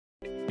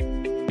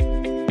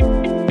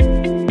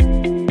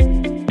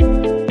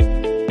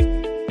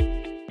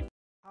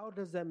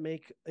does that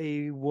make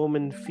a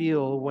woman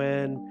feel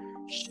when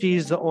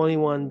she's the only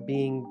one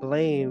being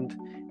blamed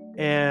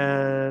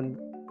and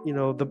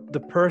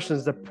the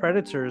persons, the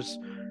predators,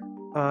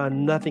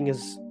 nothing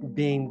is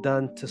being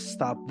done to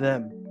stop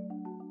them?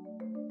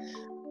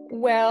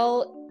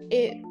 Well,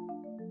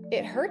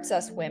 it hurts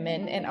us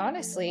women, and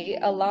honestly,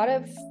 a lot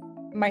of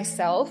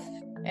myself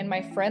and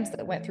my friends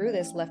that went through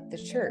this left the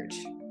church.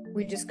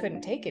 We just couldn't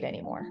take it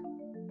anymore.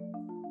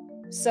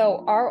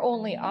 So our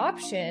only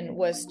option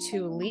was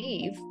to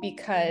leave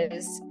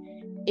because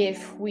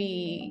if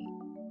we,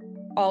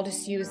 I'll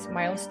just use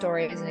my own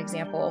story as an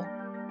example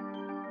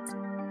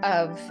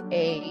of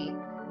a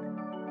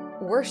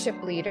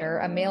worship leader,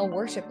 a male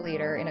worship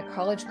leader in a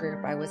college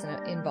group I was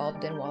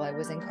involved in while I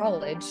was in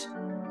college.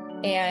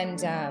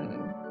 And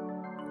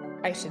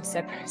I should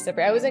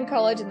separate. I was in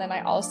college, and then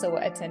I also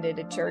attended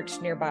a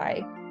church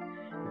nearby.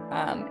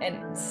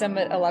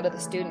 And a lot of the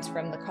students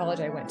from the college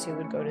I went to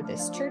would go to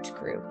this church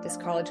group, this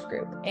college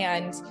group,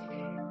 and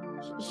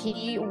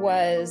he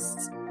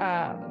was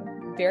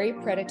very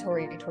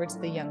predatory towards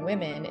the young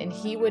women, and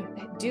he would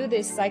do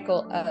this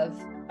cycle of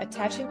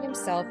attaching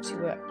himself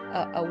to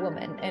a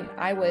woman, and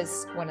I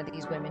was one of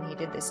these women he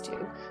did this to,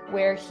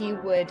 where he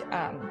would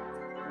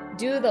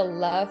do the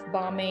love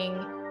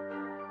bombing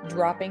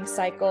dropping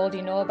cycle. Do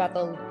you know about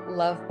the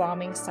love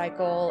bombing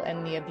cycle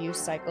and the abuse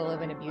cycle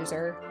of an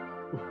abuser?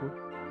 Mhm.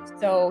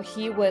 So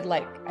he would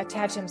like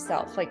attach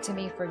himself, like to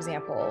me, for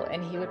example,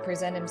 and he would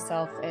present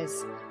himself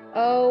as,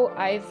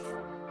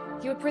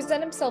 he would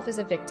present himself as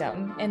a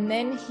victim, and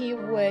then he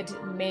would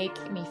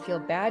make me feel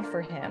bad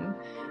for him.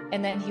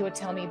 And then he would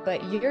tell me,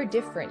 but you're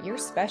different, you're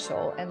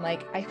special. And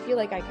like, I feel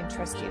like I can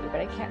trust you,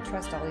 but I can't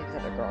trust all these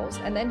other girls.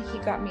 And then he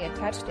got me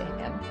attached to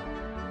him.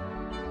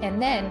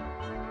 And then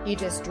he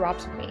just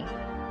dropped me.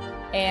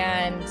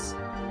 And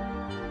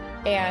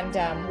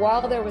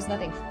while there was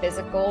nothing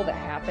physical that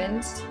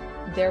happened,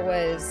 there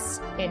was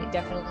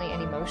definitely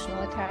an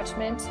emotional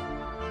attachment,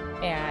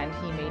 and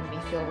he made me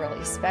feel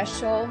really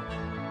special.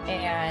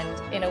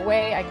 And in a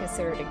way, I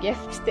consider it a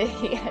gift that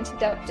he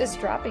ended up just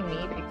dropping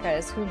me,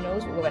 because who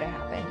knows what would have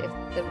happened if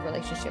the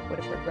relationship would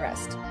have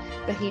progressed.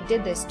 But he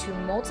did this to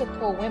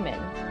multiple women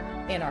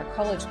in our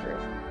college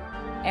group.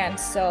 And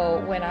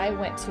so when I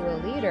went to a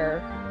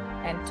leader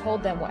and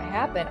told them what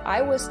happened,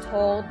 I was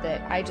told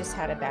that I just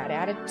had a bad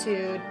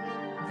attitude,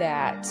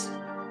 that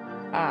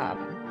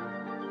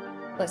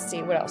let's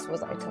see, what else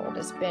was I told?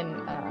 It's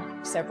been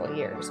several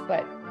years,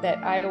 but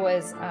that I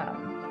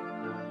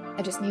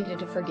just needed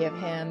to forgive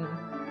him,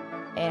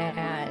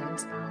 and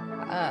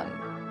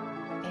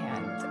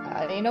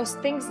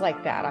things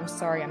like that. I'm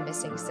sorry, I'm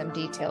missing some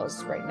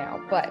details right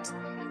now, but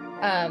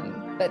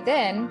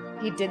then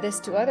he did this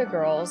to other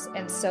girls,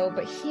 and so,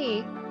 but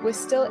he was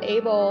still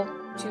able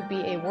to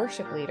be a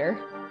worship leader.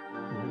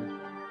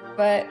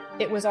 But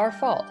it was our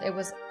fault. It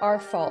was our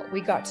fault. We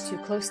got too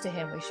close to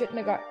him. We shouldn't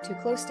have got too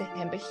close to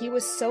him. But he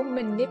was so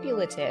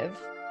manipulative.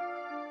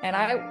 And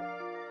I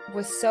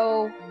was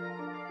so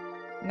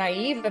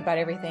naive about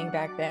everything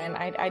back then.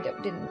 I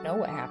didn't know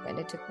what happened.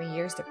 It took me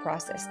years to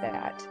process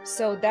that.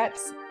 So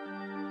that's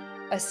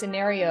a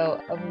scenario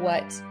of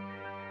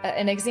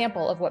an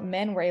example of what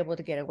men were able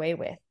to get away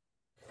with.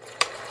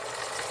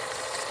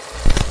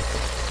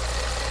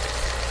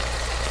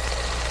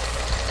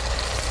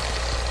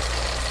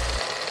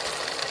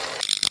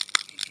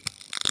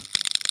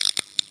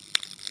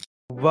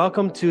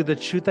 Welcome to the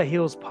Truth That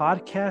Heals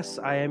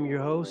podcast. I am your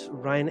host,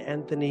 Ryan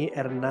Anthony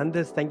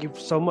Hernandez. Thank you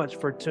so much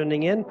for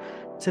tuning in.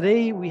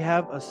 Today, we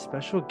have a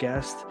special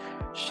guest.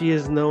 She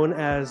is known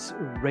as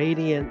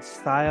Radiant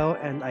Style,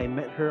 and I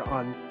met her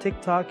on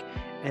TikTok,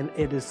 and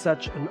it is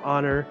such an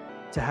honor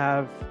to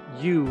have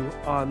you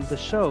on the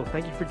show.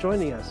 Thank you for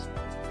joining us.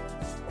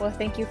 Well,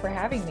 thank you for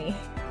having me.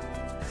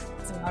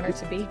 It's an honor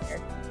to be here.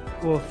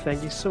 Well,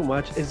 thank you so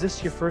much. Is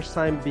this your first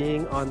time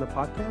being on the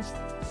podcast?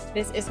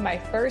 This is my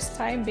first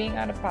time being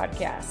on a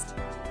podcast.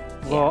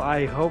 Well,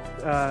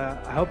 yeah.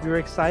 I hope you're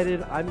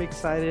excited. I'm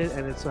excited,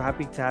 and it's so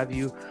happy to have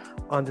you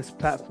on this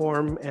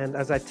platform. And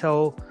as I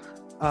tell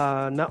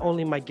not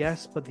only my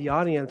guests, but the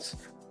audience,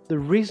 the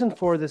reason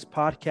for this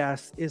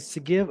podcast is to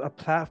give a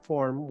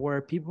platform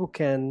where people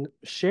can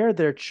share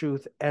their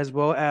truth as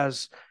well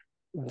as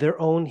their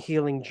own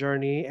healing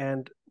journey.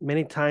 And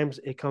many times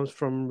it comes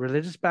from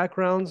religious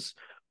backgrounds,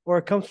 or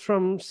it comes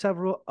from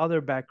several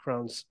other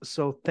backgrounds.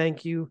 So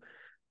thank you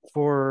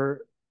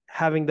for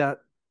having that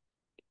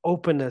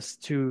openness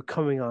to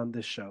coming on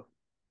this show.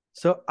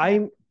 So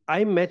I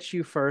met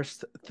you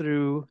first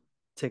through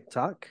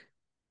TikTok,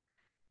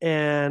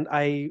 and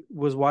I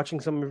was watching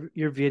some of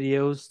your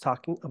videos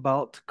talking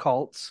about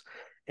cults.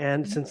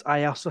 And since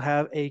I also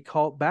have a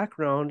cult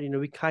background,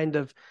 we kind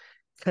of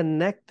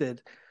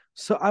connected.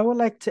 So I would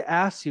like to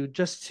ask you,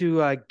 just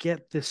to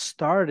get this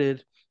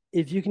started,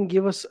 if you can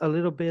give us a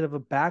little bit of a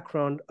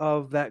background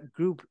of that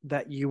group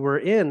that you were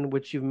in,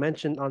 which you've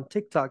mentioned on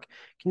TikTok.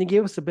 Can you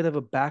give us a bit of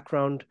a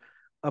background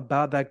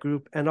about that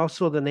group, and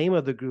also the name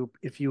of the group,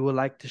 if you would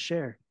like to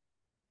share?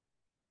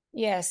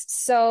 Yes.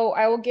 So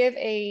I will give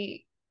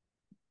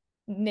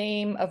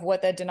name of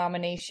what the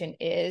denomination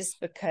is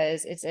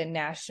because it's a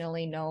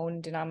nationally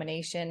known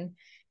denomination.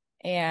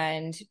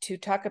 And to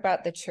talk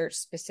about the church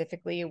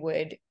specifically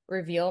would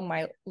reveal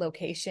my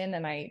location,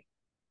 and I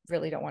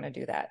really don't want to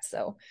do that.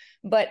 So,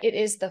 but it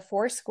is the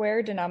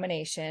Foursquare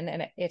denomination,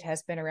 and it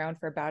has been around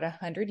for about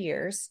 100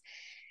 years.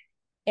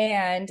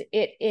 And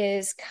it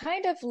is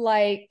kind of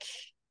like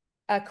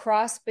a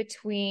cross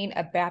between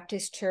a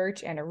Baptist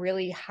church and a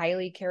really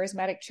highly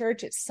charismatic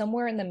church. It's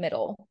somewhere in the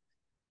middle,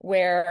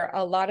 where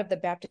a lot of the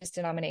Baptist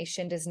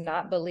denomination does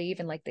not believe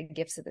in like the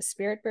gifts of the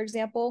Spirit, for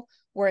example,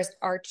 whereas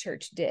our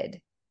church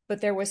did.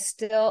 But there was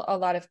still a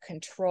lot of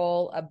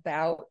control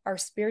about our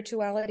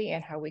spirituality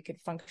and how we could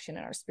function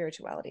in our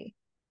spirituality.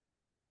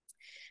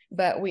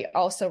 But we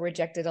also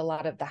rejected a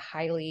lot of the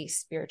highly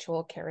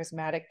spiritual,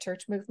 charismatic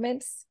church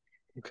movements.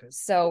 Okay.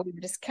 So we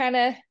were just kind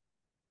of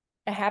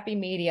a happy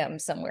medium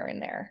somewhere in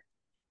there.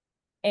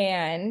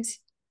 And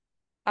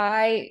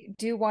I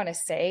do want to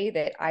say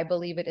that I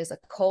believe it is a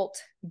cult,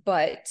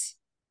 but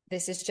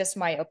this is just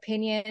my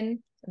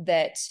opinion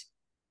that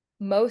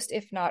most,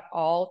 if not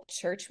all,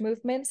 church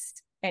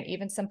movements and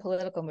even some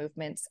political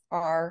movements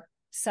are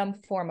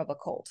some form of a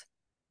cult.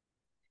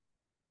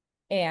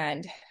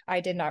 And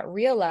I did not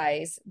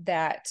realize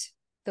that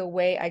the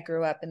way I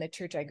grew up and the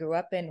church I grew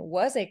up in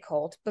was a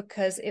cult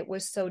because it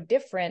was so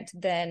different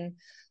than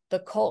the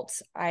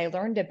cults I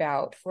learned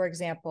about. For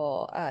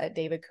example,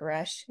 David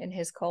Koresh and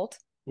his cult.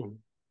 Mm-hmm.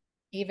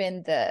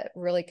 Even the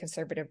really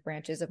conservative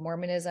branches of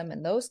Mormonism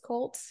and those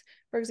cults,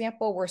 for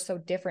example, were so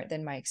different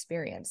than my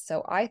experience.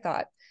 So I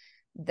thought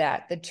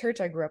that the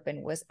church I grew up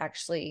in was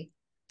actually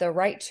the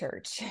right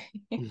church.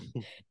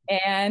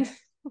 And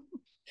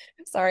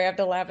sorry, I have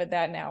to laugh at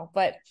that now,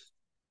 but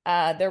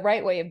the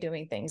right way of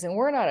doing things. And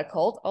we're not a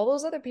cult. All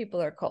those other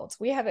people are cults.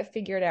 We have it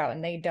figured out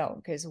and they don't,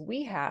 because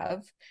we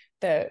have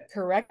the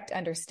correct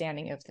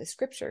understanding of the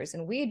scriptures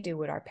and we do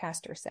what our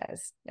pastor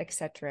says, et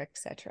cetera, et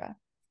cetera.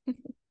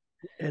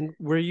 And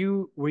were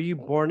you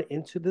born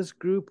into this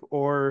group,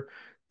 or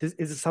is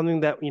it something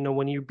that, you know,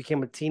 when you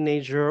became a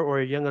teenager or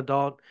a young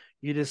adult,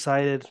 you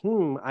decided,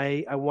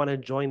 I want to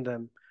join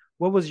them?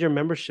 What was your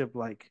membership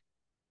like?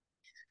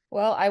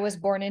 Well, I was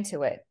born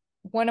into it.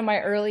 One of my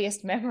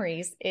earliest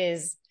memories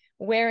is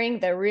wearing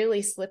the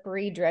really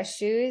slippery dress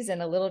shoes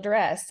and a little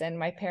dress, and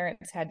my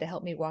parents had to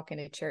help me walk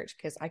into church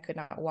because I could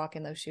not walk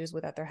in those shoes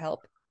without their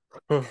help.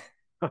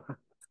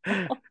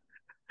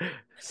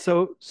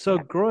 So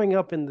growing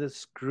up in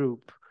this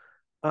group,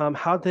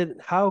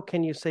 how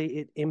can you say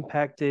it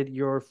impacted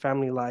your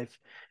family life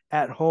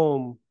at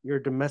home, your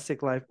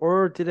domestic life,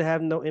 or did it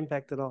have no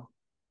impact at all?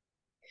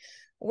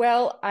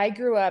 Well, I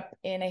grew up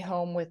in a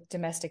home with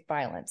domestic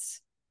violence.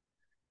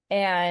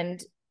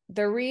 And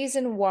the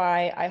reason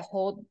why I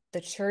hold the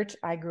church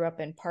I grew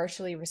up in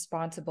partially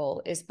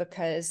responsible is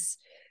because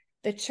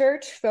the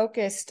church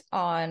focused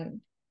on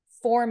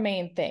four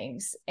main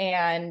things.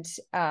 And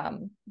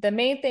the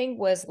main thing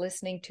was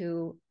listening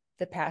to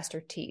the pastor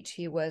teach.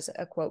 He was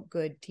a quote,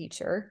 good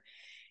teacher.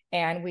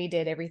 And we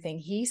did everything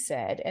he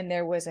said. And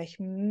there was a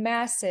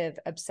massive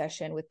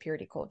obsession with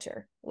purity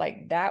culture.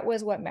 Like that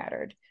was what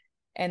mattered.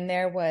 And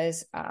there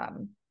was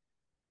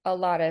a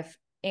lot of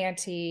can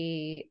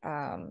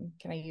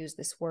I use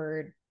this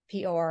word,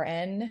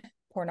 PORN,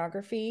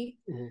 pornography,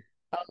 mm-hmm.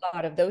 A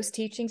lot of those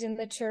teachings in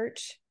the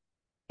church,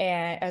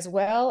 and as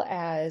well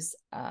as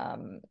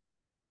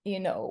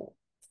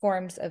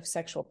forms of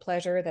sexual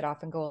pleasure that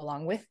often go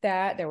along with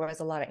that. There was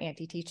a lot of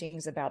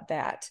anti-teachings about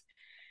that.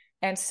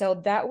 And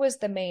so that was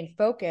the main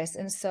focus.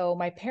 And so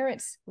my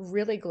parents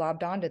really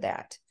globbed onto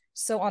that.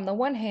 So on the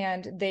one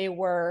hand, they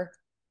were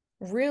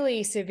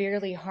really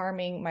severely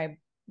harming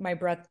my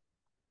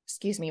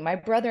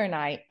brother and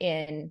I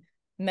in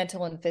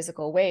mental and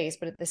physical ways.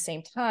 But at the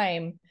same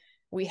time,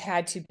 we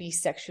had to be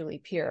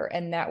sexually pure.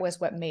 And that was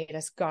what made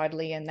us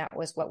godly. And that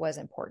was what was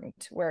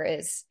important.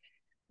 Whereas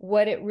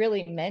what it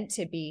really meant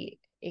to be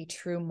a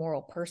true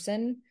moral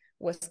person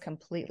was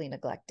completely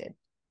neglected.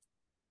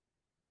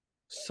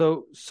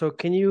 So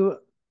can you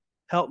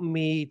help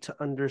me to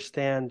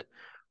understand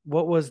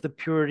what was the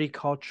purity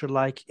culture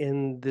like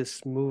in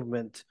this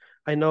movement?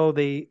 I know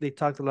they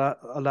talked a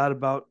lot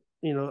about,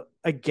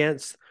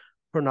 against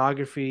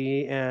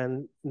pornography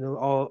and,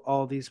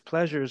 all these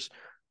pleasures,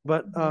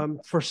 but Mm-hmm.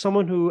 For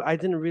someone who I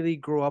didn't really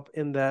grow up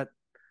in that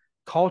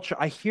culture,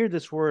 I hear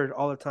this word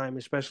all the time,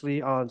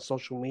 especially on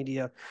social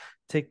media,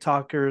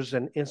 TikTokers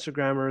and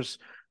Instagrammers,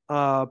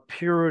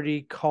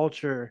 purity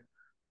culture.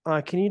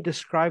 Can you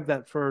describe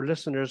that for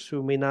listeners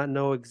who may not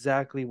know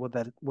exactly what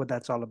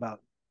that's all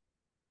about?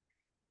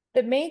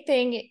 The main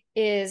thing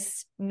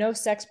is no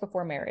sex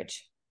before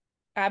marriage.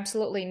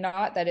 Absolutely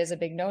not. That is a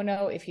big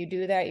no-no. If you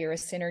do that, you're a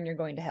sinner and you're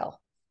going to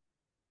hell.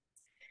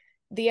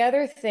 The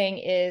other thing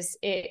is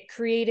it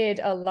created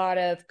a lot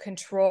of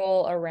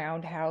control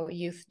around how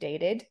youth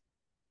dated.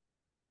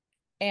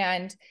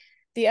 And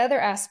the other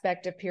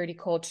aspect of purity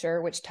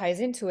culture, which ties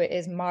into it,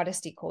 is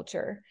modesty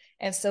culture.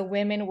 And so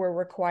women were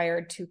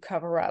required to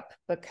cover up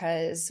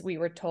because we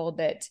were told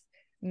that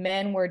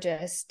men were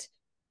just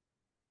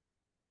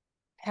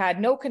had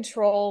no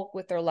control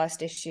with their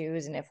lust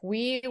issues. And if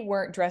we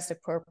weren't dressed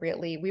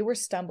appropriately, we were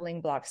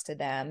stumbling blocks to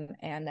them,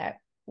 and that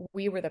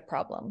we were the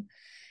problem.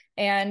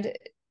 And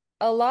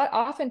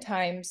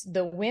oftentimes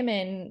the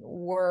women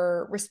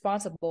were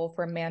responsible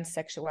for man's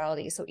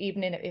sexuality. So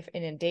even if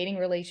in a dating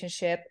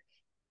relationship,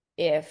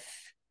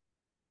 if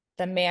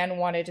the man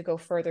wanted to go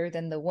further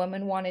than the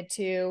woman wanted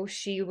to,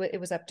 it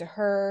was up to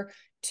her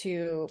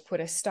to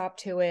put a stop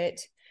to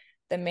it.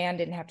 The man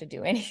didn't have to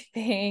do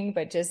anything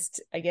but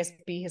just, I guess,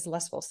 be his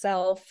lustful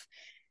self.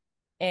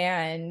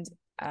 And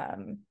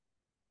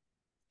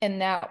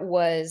that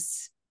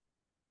was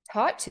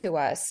taught to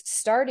us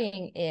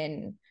starting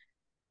in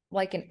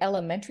like an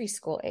elementary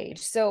school age.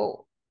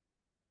 So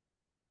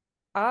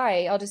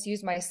I'll just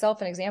use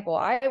myself an example.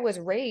 I was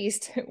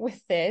raised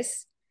with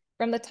this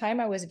from the time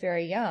I was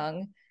very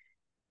young.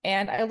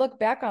 And I look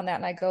back on that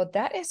and I go,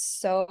 that is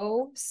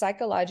so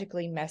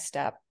psychologically messed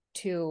up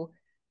to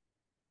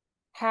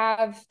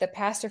have the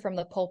pastor from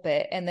the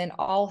pulpit and then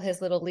all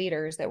his little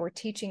leaders that were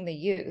teaching the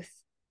youth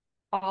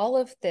all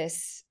of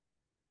this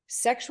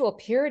sexual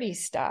purity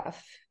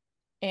stuff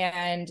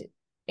and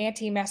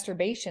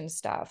anti-masturbation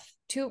stuff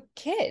to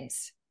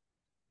kids.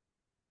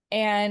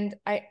 And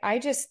I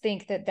just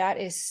think that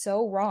is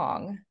so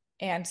wrong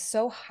and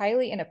so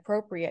highly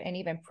inappropriate and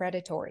even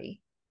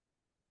predatory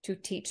to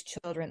teach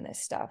children this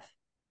stuff.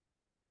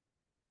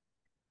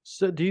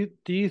 So do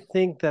you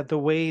think that the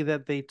way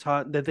that they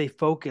taught that they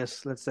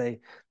focus, let's say,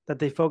 that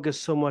they focus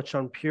so much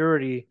on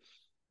purity,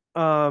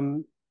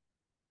 um,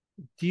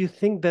 do you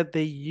think that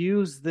they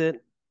used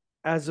it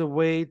as a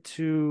way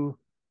to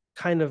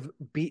kind of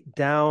beat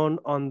down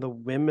on the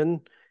women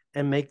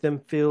and make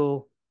them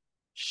feel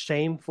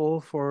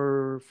shameful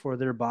for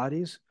their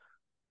bodies?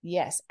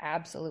 Yes,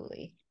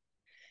 absolutely.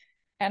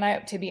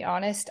 And to be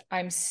honest,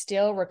 I'm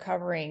still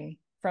recovering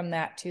from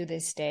that to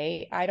this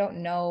day. I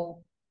don't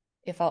know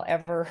if I'll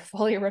ever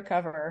fully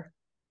recover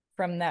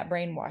from that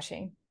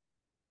brainwashing.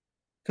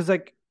 Because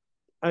like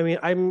I mean,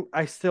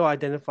 I still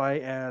identify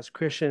as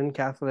Christian,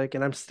 Catholic,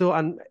 and I'm still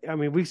on. I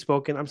mean, we've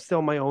spoken. I'm still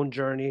on my own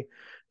journey,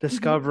 Mm-hmm.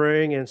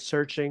 discovering and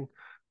searching.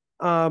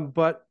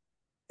 But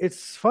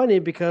it's funny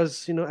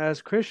because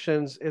as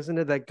Christians, isn't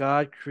it that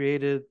God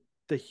created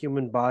the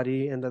human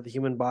body and that the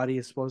human body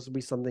is supposed to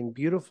be something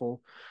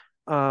beautiful?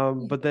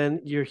 But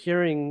then you're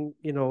hearing,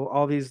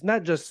 all these,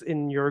 not just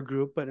in your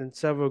group, but in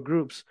several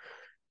groups,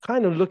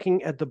 kind of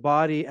looking at the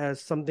body as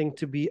something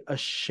to be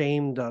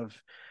ashamed of.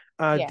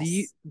 Do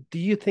you Yes. do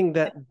you think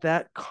that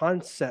that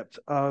concept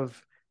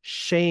of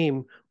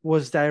shame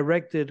was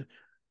directed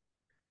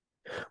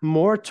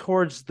more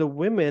towards the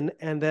women,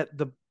 and that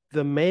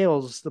the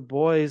males, the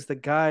boys, the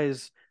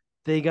guys,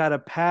 they got a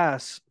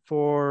pass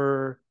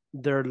for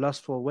their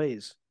lustful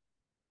ways?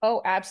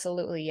 Oh,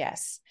 absolutely.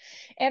 Yes.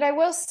 And I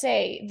will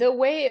say the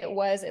way it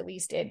was, at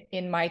least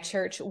in my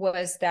church,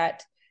 was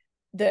that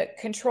the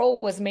control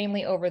was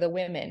mainly over the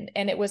women,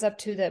 and it was up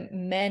to the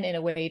men in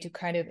a way to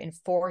kind of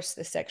enforce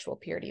the sexual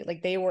purity.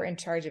 Like they were in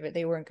charge of it,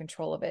 they were in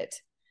control of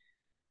it.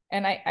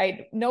 And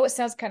I know it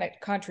sounds kind of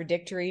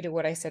contradictory to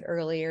what I said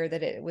earlier,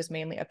 that it was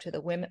mainly up to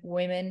the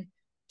women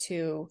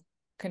to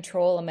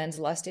control a men's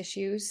lust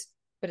issues,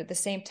 but at the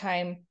same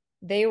time,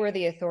 they were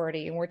the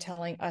authority and were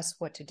telling us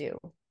what to do.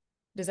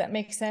 Does that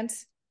make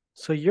sense?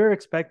 So you're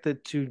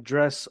expected to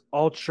dress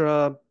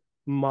ultra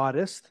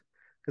modest,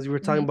 because we were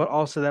talking Mm-hmm. about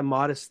also that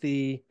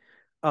modesty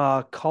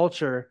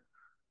culture,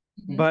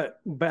 Mm-hmm. but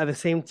at the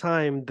same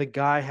time, the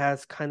guy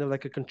has kind of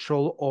like a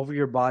control over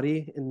your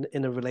body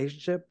in a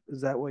relationship.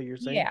 Is that what you're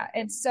saying? Yeah.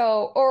 And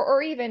so,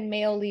 or even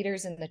male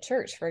leaders in the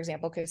church, for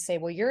example, could say,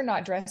 well, you're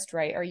not dressed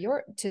right, or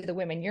you're to the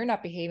women, you're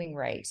not behaving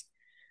right,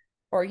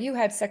 or you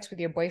had sex with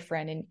your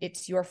boyfriend and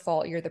it's your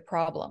fault, you're the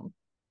problem.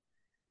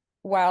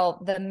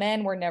 While the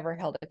men were never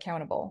held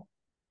accountable.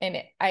 And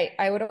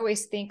I would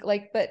always think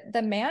like, but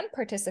the man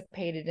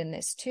participated in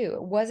this too.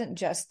 It wasn't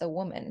just the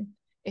woman.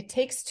 It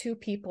takes two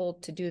people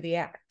to do the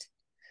act.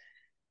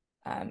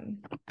 Um,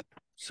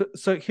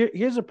 So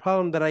here's a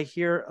problem that I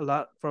hear a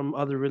lot from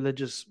other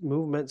religious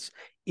movements,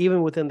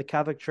 even within the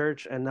Catholic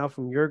Church, and now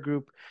from your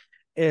group,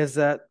 is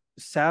that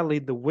sadly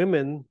the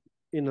women,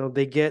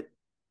 they get,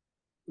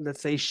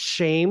 let's say,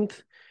 shamed,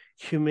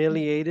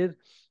 humiliated,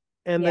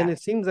 and then yeah.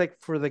 it seems like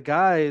for the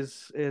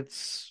guys,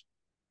 it's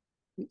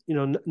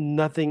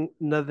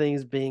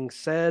nothing's being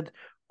said,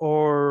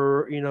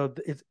 or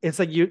it's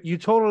like you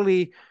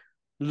totally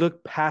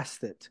look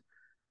past it.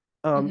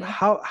 Mm-hmm.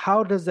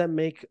 How does that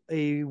make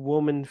a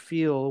woman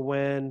feel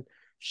when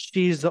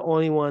she's the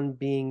only one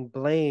being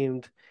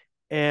blamed,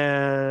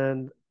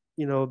 and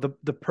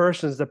the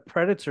persons, the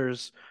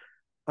predators,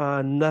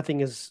 nothing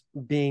is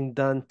being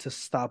done to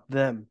stop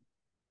them?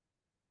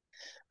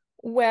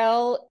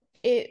 Well,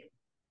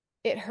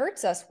 it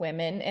hurts us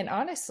women. And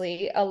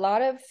honestly, a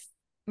lot of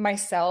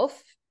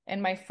myself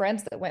and my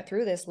friends that went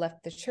through this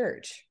left the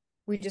church.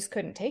 We just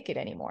couldn't take it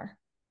anymore.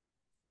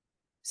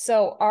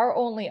 So our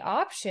only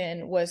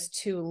option was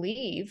to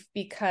leave,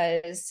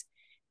 because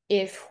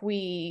if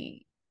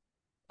we,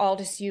 I'll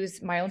just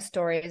use my own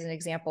story as an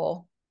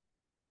example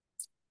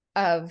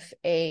of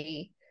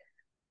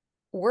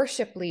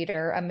worship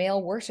leader, a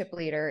male worship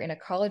leader in a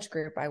college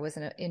group I was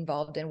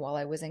involved in while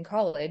I was in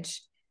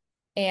college.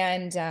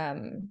 And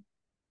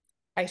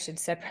I should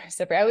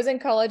separate. I was in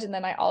college, and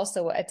then I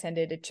also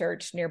attended a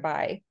church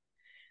nearby.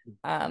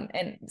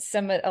 And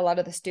a lot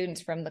of the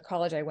students from the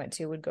college I went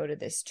to would go to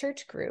this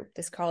church group,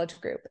 this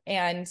college group.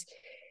 And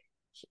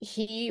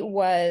he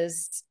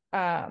was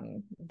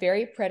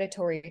very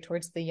predatory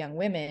towards the young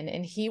women.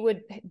 And he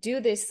would do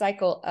this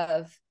cycle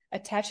of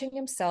attaching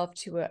himself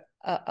to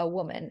a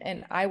woman.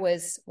 And I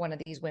was one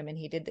of these women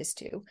he did this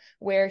to,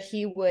 where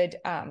he would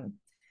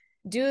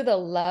do the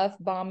love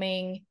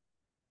bombing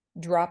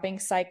dropping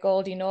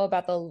cycle. Do you know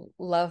about the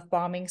love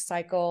bombing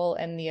cycle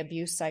and the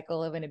abuse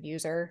cycle of an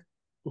abuser?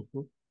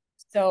 Mm-hmm.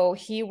 So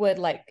he would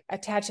like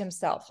attach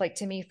himself, like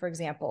to me, for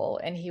example,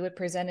 and he would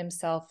present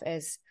himself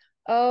as,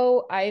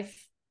 oh,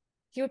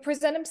 he would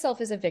present himself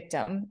as a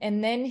victim,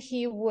 and then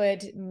he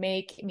would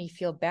make me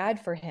feel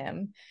bad for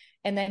him.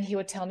 And then he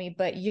would tell me,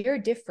 but you're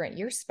different,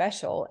 you're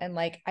special. And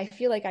like, I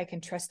feel like I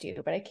can trust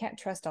you, but I can't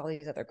trust all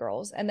these other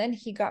girls. And then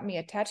he got me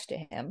attached to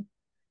him.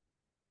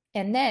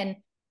 And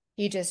then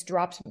he just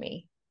dropped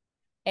me.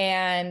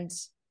 And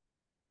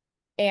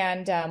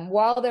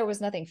while there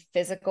was nothing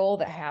physical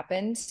that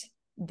happened,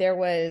 there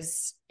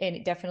was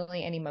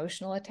definitely an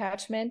emotional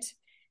attachment,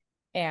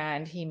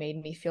 and he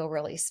made me feel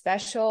really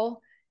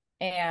special.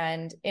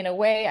 And in a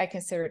way, I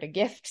consider it a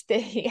gift that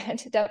he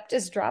ended up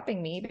just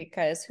dropping me,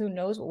 because who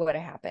knows what would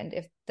have happened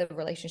if the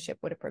relationship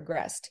would have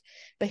progressed.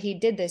 But he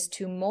did this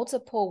to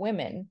multiple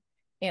women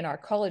in our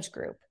college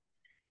group.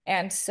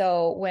 And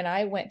so when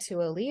I went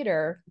to a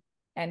leader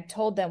and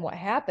told them what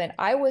happened,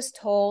 I was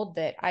told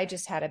that I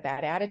just had a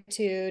bad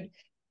attitude,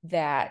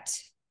 that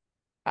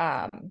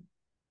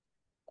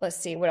let's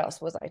see, what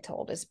else was I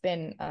told? It's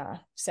been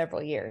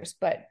several years,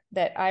 but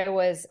that I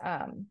was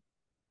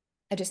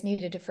I just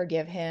needed to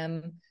forgive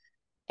him,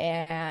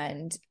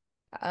 and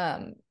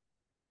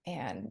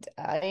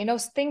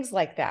things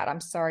like that. I'm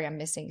sorry, I'm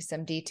missing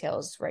some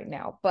details right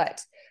now,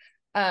 but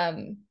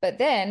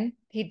then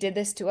he did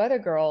this to other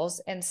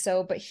girls, and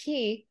so but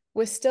he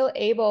was still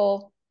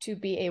able to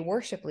be a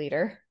worship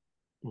leader.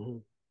 Mm-hmm.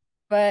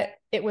 But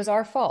it was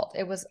our fault.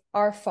 It was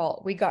our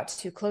fault. We got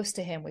too close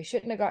to him. We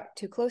shouldn't have got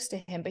too close to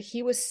him, but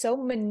he was so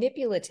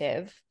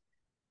manipulative,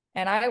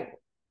 and I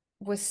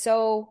was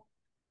so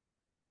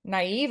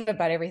naive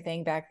about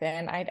everything back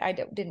then. I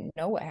didn't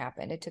know what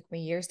happened. It took me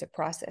years to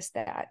process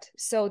that.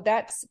 So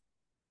that's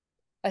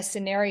a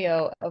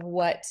scenario of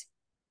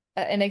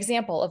an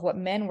example of what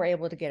men were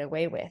able to get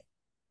away with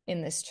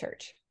in this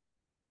church.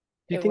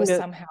 It was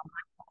somehow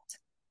my fault.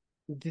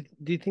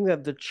 Do you think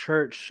that the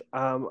church,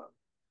 I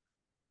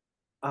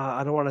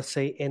don't want to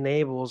say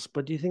enables,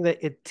 but do you think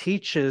that it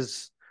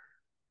teaches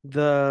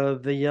the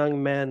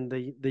young men,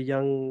 the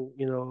young,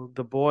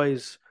 the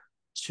boys,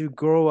 to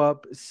grow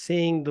up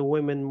seeing the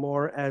women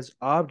more as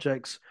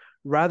objects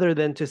rather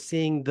than to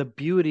seeing the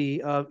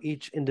beauty of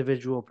each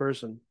individual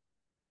person?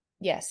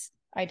 Yes,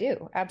 I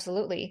do.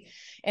 Absolutely.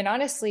 And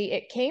honestly,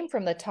 it came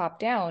from the top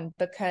down,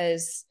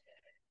 because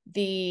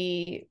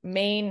the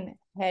main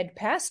head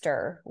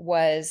pastor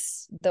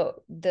was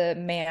the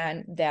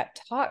man that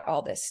taught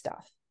all this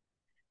stuff.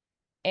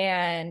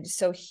 And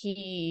so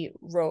he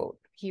wrote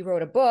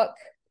a book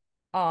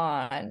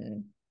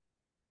on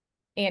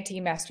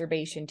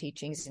anti-masturbation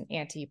teachings and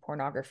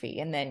anti-pornography.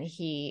 And then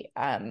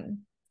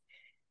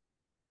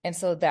and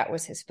so that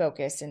was his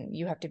focus, and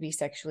you have to be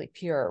sexually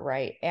pure,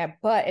 right?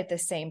 But at the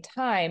same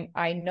time,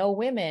 I know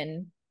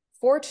women,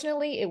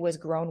 fortunately, it was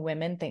grown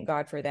women, thank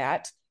God for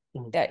that,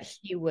 mm-hmm. that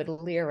he would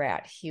leer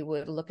at, he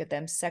would look at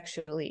them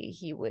sexually,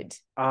 he would.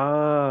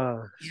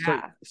 So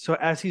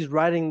as he's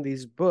writing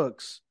these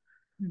books,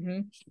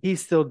 mm-hmm.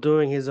 he's still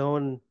doing his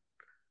own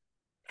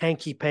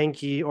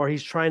hanky-panky, or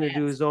he's trying to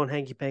do his own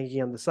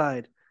hanky-panky on the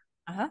side.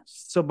 Uh-huh.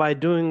 So by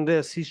doing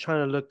this, he's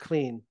trying to look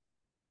clean.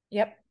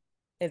 Yep,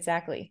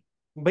 exactly.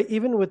 But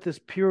even with this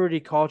purity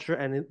culture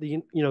and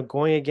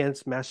going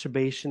against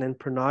masturbation and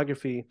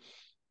pornography,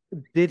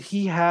 do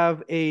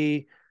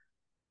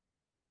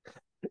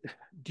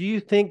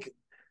you think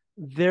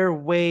their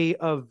way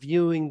of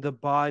viewing the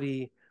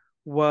body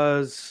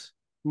was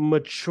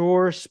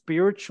mature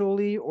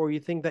spiritually, or you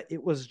think that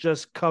it was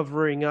just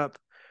covering up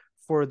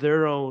for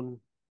their own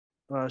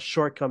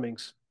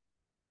shortcomings?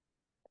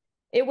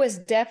 It was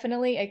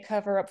definitely a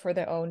cover up for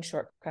their own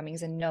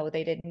shortcomings. And no,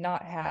 they did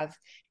not have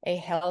a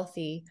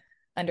healthy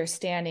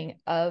understanding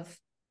of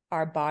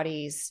our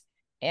bodies,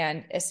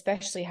 and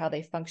especially how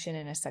they function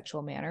in a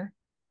sexual manner.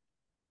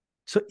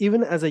 So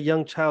even as a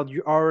young child,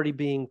 you're already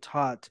being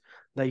taught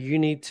that you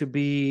need to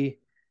be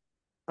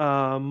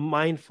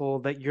mindful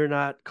that you're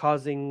not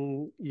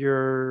causing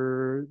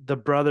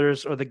the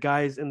brothers or the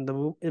guys in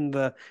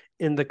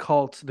the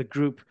cult, the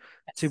group,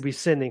 yes. to be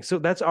sinning. So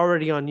that's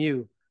already on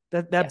you.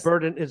 That yes.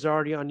 burden is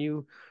already on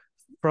you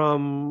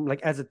from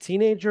like as a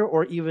teenager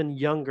or even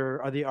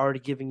younger. Are they already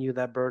giving you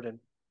that burden?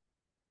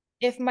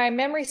 If my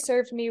memory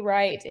served me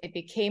right, it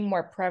became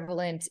more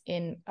prevalent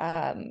in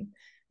the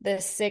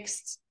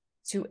 6th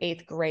to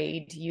 8th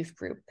grade youth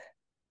group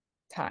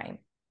time.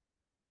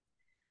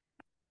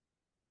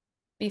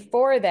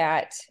 Before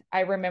that, I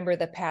remember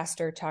the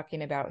pastor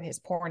talking about his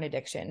porn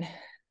addiction.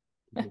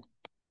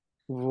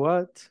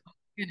 What?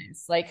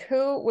 Goodness, like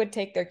who would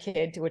take their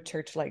kid to a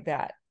church like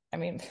that? I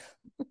mean,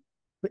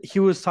 He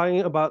was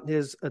talking about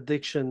his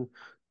addiction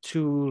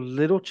to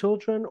little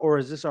children, or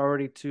is this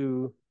already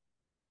to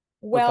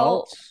well,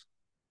 adults?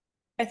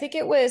 I think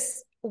it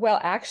was, well,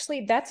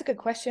 actually, that's a good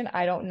question.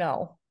 I don't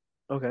know.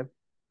 Okay.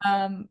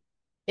 Um,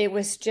 it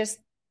was just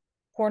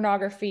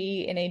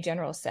pornography in a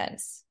general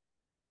sense.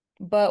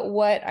 But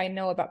what I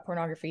know about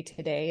pornography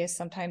today is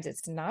sometimes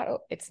it's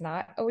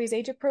not always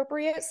age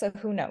appropriate, so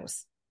who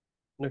knows?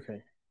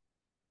 Okay.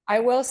 I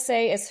will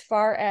say as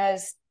far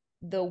as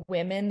the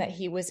women that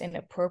he was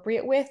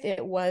inappropriate with,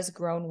 it was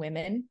grown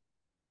women.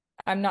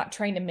 I'm not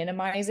trying to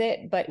minimize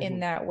it, but in Mhm.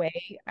 that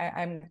way,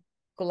 I'm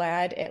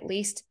glad, at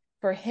least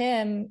for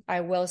him, I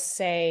will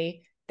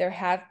say there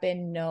have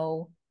been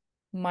no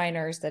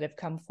minors that have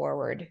come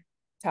forward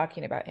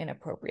talking about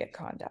inappropriate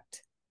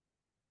conduct.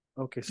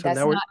 Okay. So That's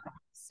now we're not the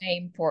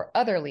same for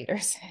other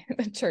leaders in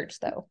the church,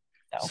 though.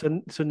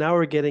 So, so now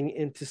we're getting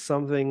into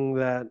something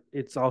that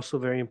it's also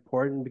very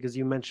important because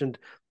you mentioned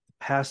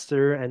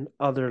pastor and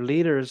other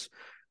leaders.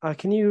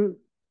 Can you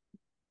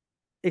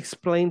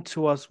explain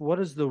to us what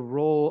is the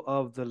role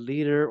of the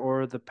leader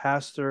or the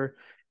pastor,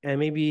 and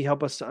maybe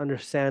help us to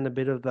understand a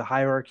bit of the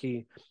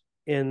hierarchy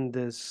in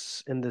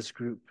this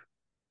group?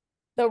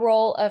 the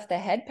role of the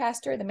head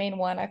pastor, the main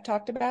one I've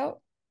talked about,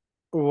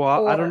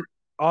 Well, I or don't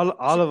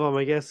all of them,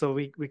 I guess, so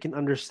we can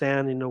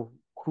understand,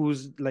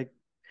 who's like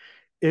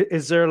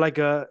is there like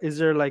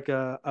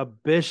a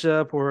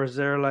bishop, or is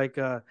there like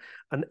a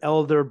an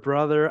elder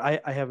brother?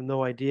 I have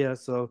no idea,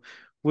 so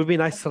would be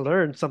nice to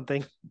learn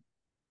something.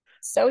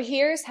 so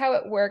here's how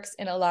it works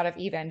in a lot of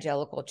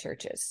evangelical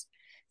churches.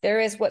 There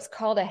is what's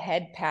called a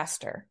head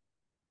pastor.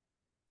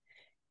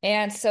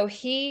 And so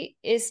he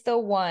is the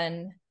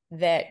one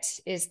that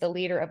is the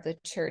leader of the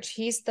church.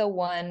 He's the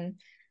one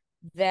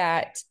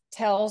that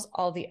tells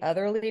all the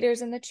other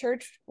leaders in the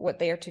church what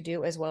they are to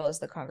do, as well as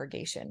the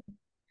congregation.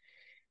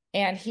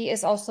 And he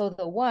is also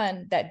the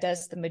one that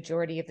does the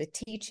majority of the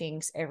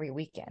teachings every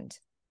weekend.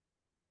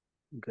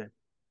 Okay.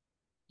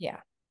 Yeah.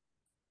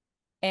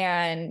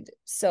 And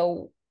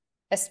so,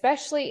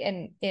 especially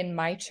in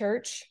my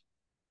church,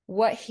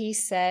 what he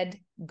said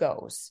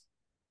goes.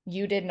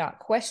 You did not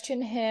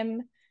question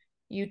him.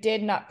 You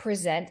did not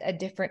present a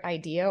different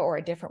idea or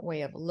a different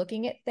way of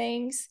looking at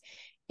things.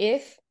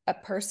 If a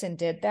person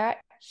did that,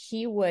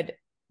 he would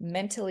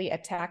mentally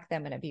attack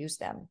them and abuse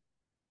them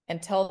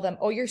and tell them,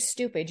 "Oh, you're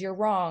stupid, you're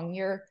wrong,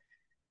 you're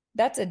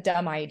that's a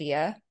dumb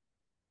idea."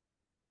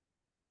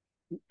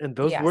 And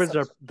those Yeah, so words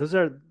are those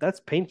are that's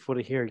painful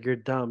to hear. You're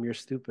dumb, you're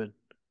stupid.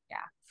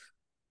 yeah.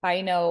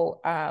 I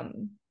know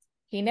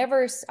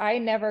I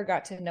never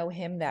got to know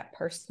him that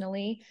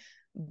personally,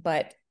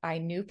 but I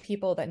knew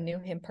people that knew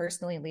him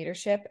personally in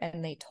leadership,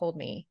 and they told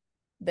me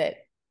that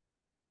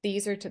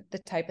these are the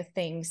type of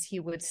things he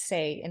would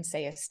say in,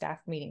 say, a staff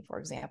meeting, for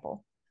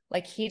example.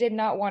 Like he did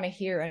not want to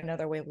hear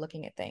another way of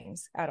looking at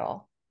things at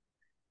all.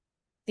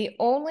 The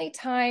only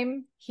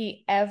time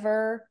he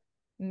ever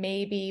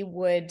maybe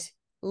would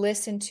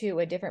listen to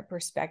a different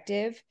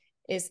perspective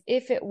is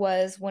if it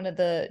was one of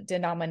the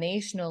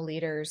denominational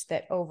leaders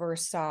that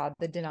oversaw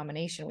the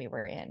denomination we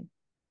were in.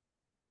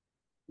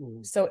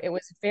 Mhm. So it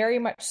was very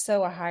much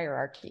so a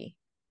hierarchy.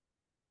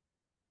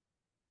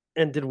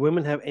 And did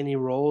women have any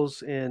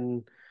roles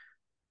in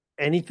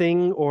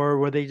anything, or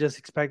were they just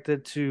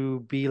expected to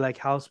be like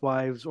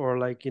housewives or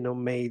like,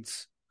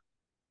 maids?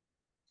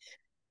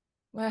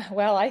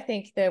 Well, I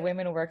think the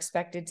women were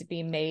expected to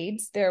be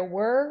maids. There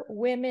were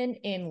women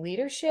in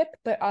leadership,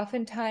 but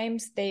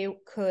oftentimes they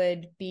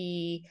could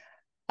be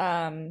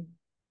um,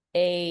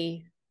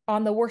 a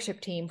on the worship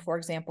team, for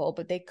example,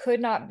 but they could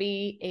not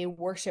be a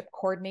worship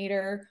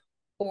coordinator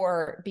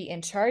or be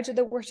in charge of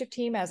the worship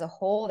team as a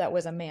whole. That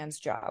was a man's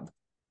job.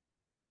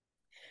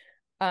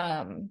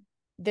 Um,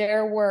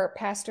 there were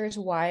pastors'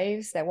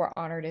 wives that were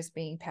honored as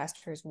being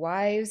pastors'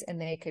 wives,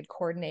 and they could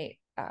coordinate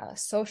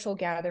social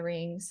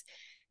gatherings.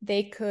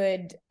 They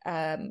could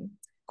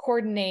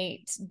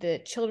coordinate the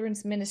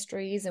children's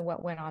ministries and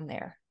what went on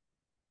there.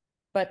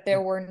 But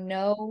there were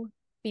no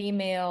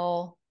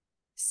female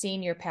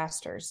senior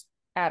pastors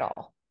at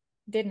all.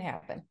 Didn't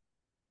happen.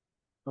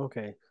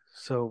 Okay.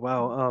 So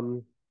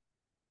wow.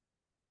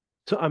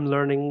 So I'm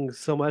learning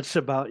so much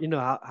about,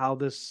 how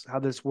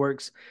this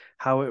works,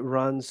 how it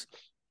runs.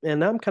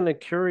 And I'm kind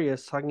of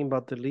curious talking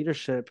about the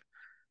leadership.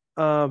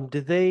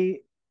 Did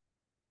they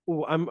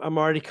I'm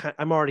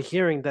already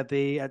hearing that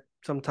they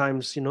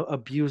sometimes,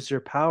 abuse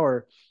their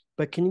power,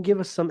 but can you give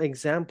us some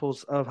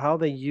examples of how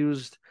they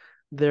used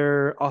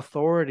their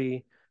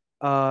authority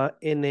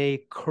in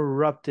a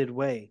corrupted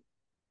way?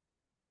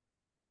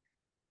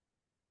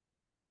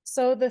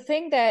 So the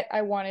thing that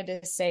I wanted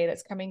to say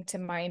that's coming to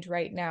mind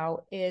right now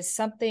is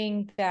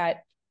something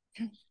that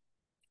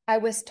I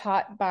was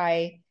taught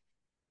by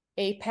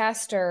a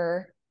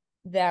pastor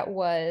that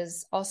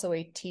was also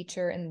a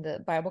teacher in the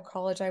Bible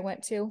college I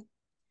went to.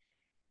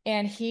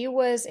 And he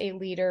was a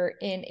leader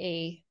in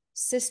a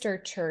sister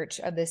church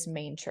of this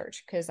main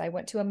church, because I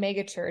went to a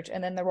mega church,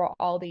 and then there were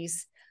all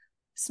these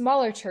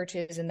smaller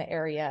churches in the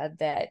area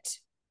that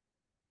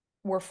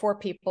were for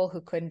people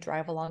who couldn't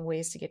drive a long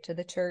ways to get to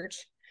the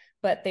church,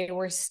 but they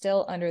were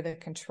still under the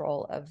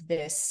control of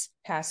this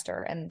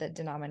pastor and the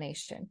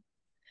denomination.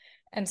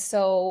 And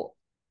so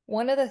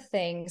one of the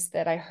things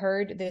that I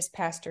heard this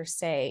pastor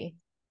say,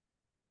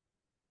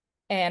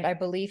 and I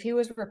believe he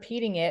was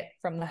repeating it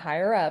from the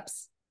higher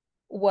ups,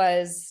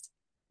 was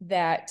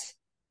that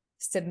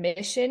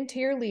submission to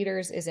your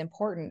leaders is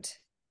important.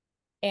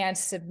 And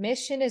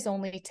submission is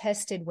only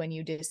tested when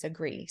you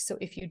disagree. So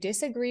if you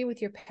disagree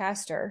with your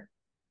pastor,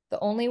 the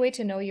only way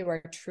to know you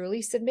are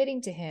truly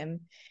submitting to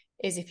him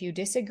is if you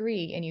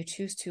disagree and you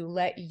choose to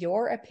let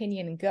your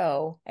opinion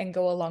go and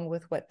go along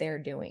with what they're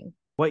doing.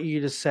 What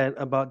you just said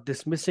about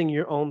dismissing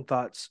your own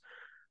thoughts.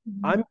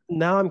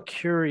 I'm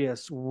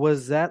curious,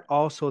 was that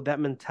also that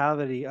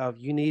mentality of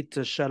you need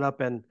to shut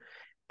up and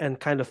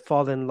kind of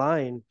fall in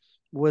line?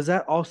 Was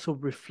that also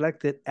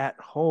reflected at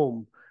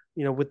home,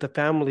 with the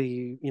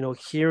family,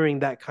 hearing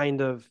that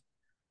kind of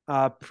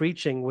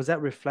preaching? Was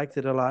that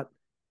reflected a lot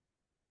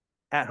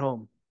at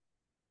home?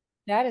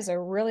 That is a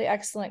really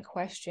excellent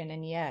question.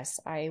 And yes,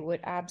 I would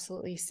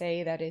absolutely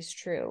say that is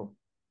true.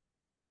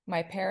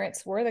 My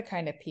parents were the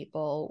kind of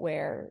people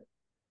where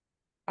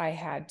I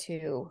had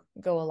to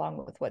go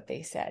along with what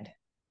they said.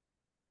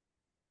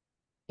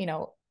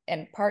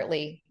 And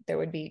partly there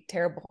would be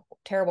terrible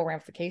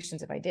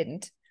ramifications if I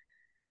didn't.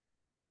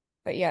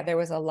 But yeah, there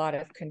was a lot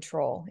of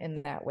control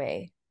in that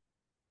way.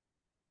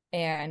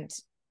 And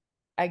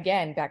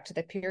again, back to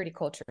the purity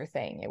culture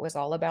thing, it was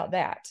all about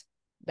that.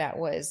 That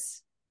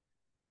was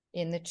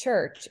in the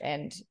church.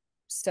 And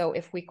so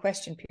if we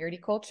questioned purity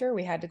culture,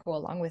 we had to go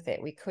along with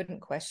it. We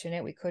couldn't question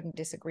it. We couldn't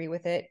disagree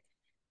with it.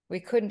 We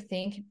couldn't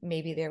think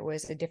maybe there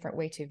was a different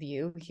way to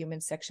view human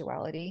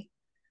sexuality.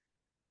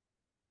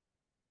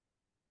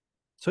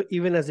 So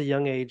even as a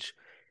young age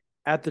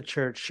at the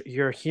church,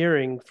 you're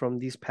hearing from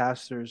these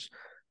pastors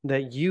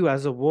that you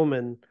as a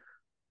woman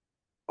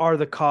are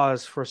the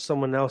cause for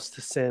someone else to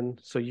sin.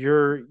 So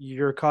you're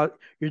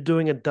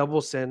doing a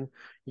double sin.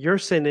 You're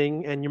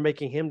sinning and you're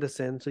making him to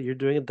sin. So you're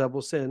doing a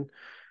double sin.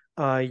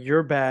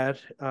 You're bad.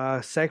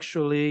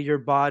 Sexually, your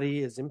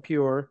body is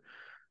impure.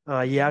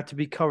 You have to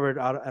be covered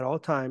out at all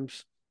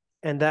times.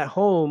 And that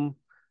home,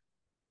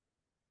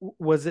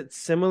 was it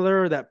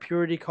similar, that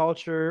purity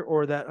culture,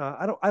 or that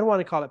I don't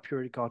want to call it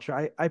purity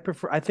culture.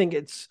 I think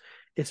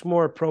it's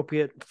more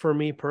appropriate for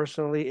me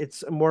personally.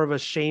 It's more of a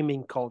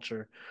shaming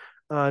culture.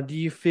 Do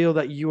you feel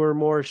that you were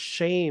more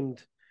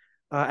shamed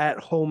at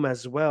home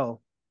as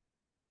well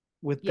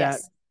with that?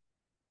 Yes.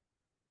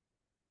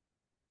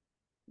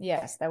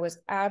 Yes, that was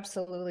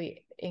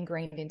absolutely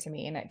ingrained into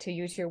me. And to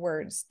use your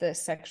words, the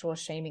sexual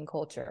shaming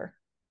culture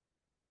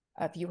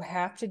of you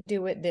have to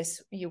do it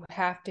this, you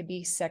have to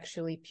be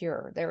sexually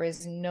pure. There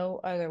is no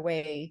other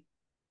way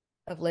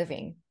of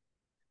living.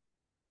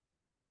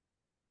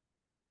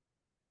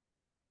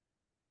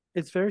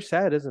 It's very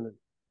sad, isn't it?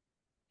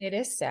 It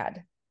is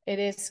sad. It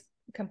is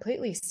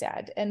completely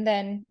sad. And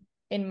then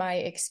in my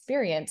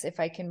experience, if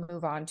I can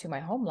move on to my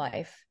home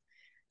life.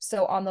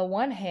 So on the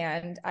one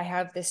hand, I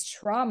have this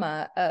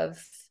trauma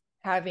of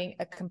having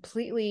a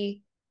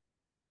completely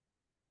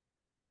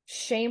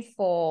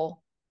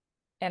shameful,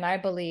 and I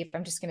believe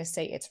I'm just going to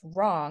say it's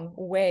wrong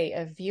way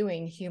of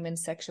viewing human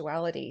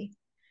sexuality.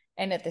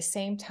 And at the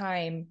same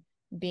time,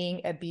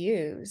 being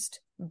abused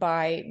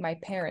by my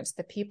parents,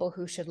 the people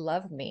who should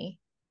love me.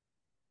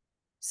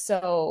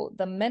 So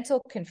the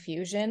mental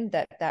confusion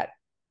that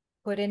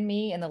put in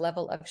me and the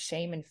level of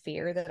shame and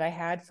fear that I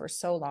had for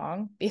so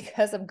long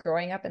because of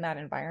growing up in that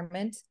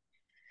environment,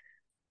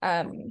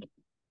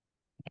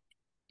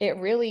 it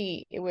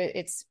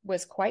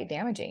was quite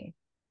damaging.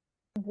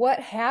 What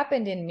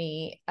happened in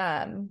me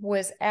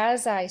was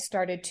as I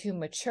started to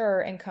mature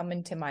and come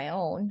into my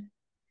own,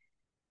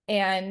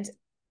 and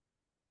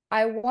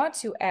I want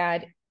to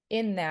add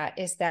in that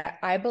is that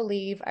I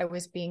believe I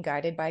was being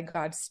guided by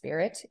God's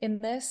Spirit in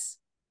this.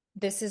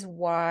 This is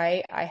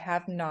why I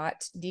have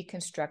not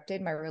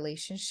deconstructed my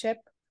relationship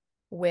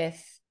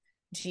with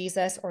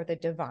Jesus or the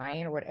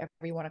divine or whatever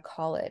you want to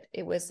call it.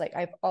 It was like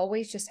I've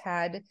always just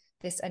had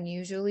this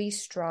unusually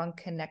strong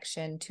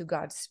connection to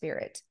God's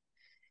Spirit.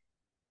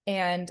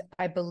 And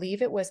I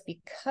believe it was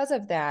because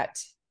of that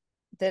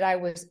that I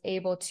was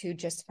able to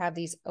just have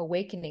these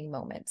awakening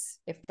moments,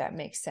 if that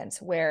makes sense,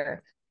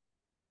 where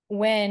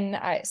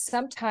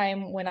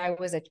sometime when I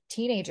was a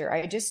teenager,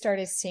 I just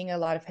started seeing a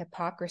lot of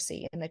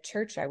hypocrisy in the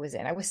church I was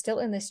in. I was still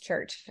in this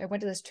church. I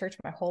went to this church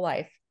my whole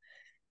life.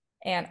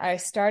 And I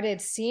started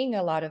seeing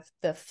a lot of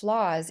the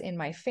flaws in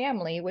my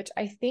family, which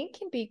I think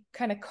can be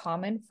kind of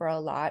common for a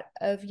lot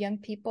of young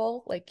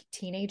people, like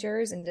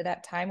teenagers, into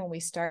that time when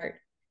we start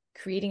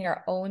creating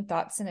our own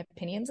thoughts and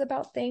opinions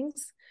about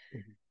things.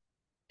 Mm-hmm.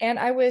 And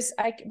I was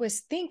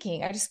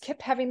thinking, I just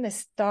kept having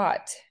this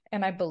thought,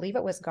 and I believe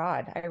it was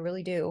God. I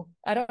really do.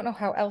 I don't know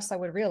how else I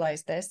would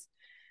realize this,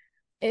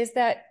 is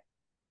that,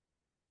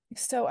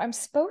 so I'm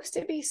supposed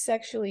to be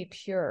sexually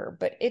pure,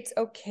 but it's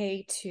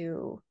okay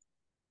to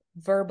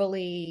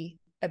verbally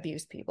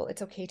abuse people.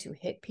 It's okay to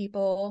hit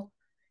people.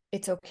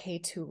 It's okay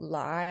to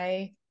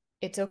lie.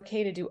 It's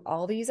okay to do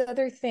all these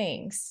other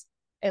things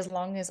as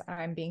long as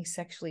I'm being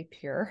sexually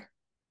pure.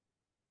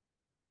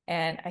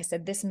 And I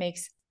said, this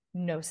makes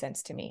no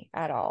sense to me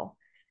at all.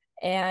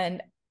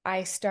 And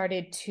I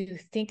started to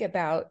think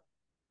about,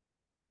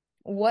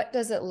 what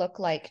does it look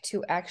like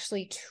to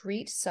actually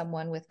treat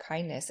someone with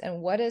kindness?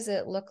 And what does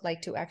it look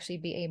like to actually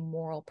be a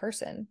moral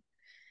person?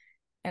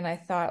 And I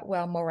thought,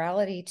 well,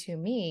 morality to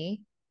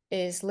me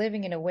is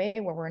living in a way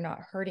where we're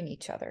not hurting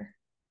each other.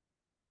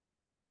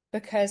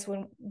 Because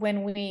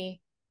when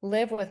we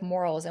live with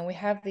morals and we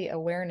have the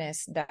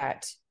awareness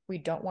that we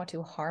don't want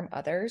to harm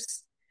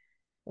others,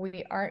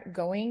 we aren't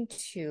going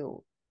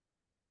to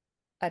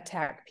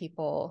attack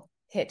people,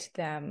 hit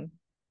them,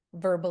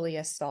 verbally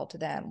assault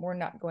them. We're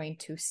not going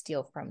to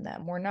steal from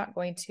them. We're not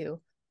going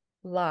to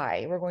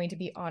lie. We're going to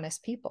be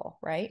honest people,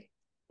 right?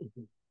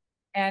 Mhm.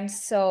 And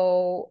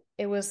so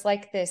it was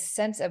like this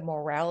sense of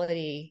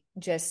morality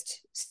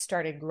just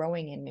started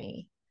growing in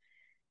me.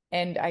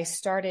 And I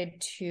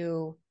started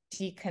to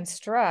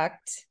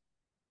deconstruct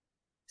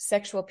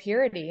sexual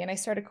purity and I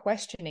started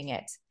questioning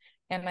it.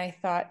 And I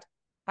thought,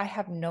 I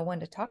have no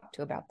one to talk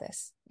to about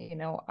this.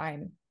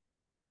 I'm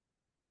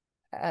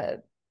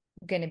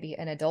going to be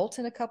an adult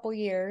in a couple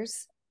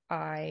years.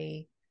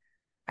 I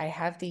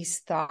have these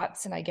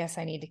thoughts and I guess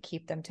I need to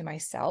keep them to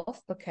myself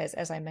because,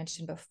 as I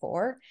mentioned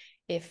before,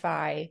 if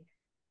I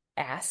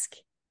ask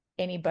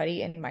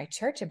anybody in my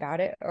church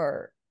about it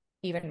or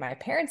even my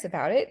parents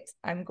about it,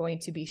 I'm going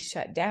to be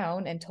shut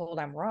down and told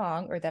I'm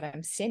wrong or that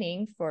I'm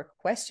sinning for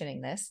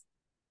questioning this.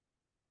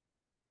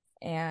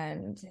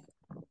 And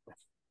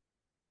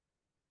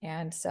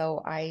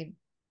so I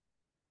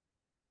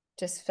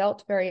just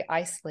felt very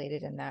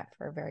isolated in that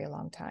for a very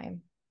long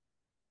time.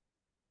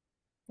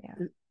 Yeah.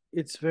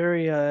 It's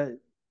very I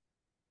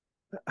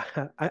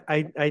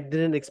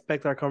didn't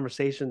expect our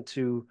conversation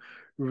to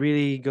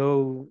really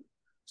go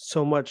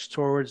so much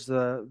towards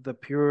the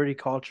purity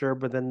culture,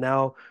 but then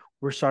now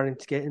we're starting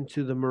to get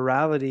into the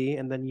morality,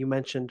 and then you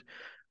mentioned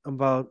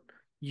about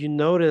you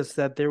noticed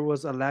that there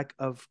was a lack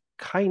of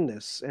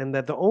kindness, and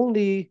that the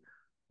only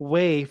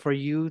way for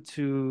you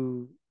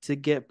to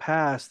get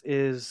past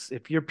is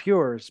if you're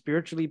pure,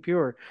 spiritually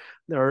pure,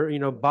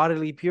 or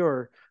bodily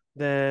pure,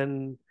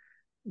 then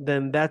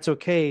that's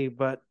okay.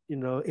 But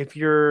if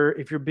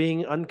you're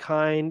being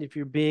unkind, if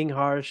you're being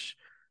harsh,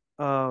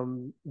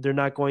 they're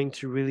not going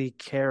to really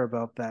care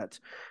about that.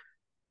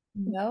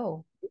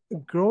 No.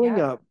 Growing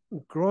Yeah. up,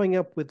 growing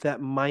up with that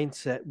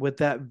mindset, with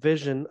that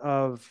vision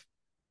uh,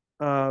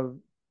 of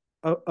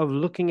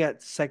looking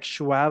at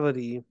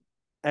sexuality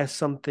as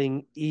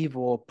something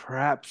evil,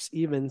 perhaps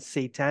even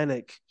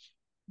satanic,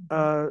 Mhm.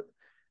 uh,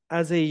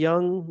 as a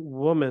young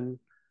woman,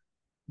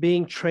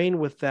 being trained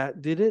with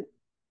that, did it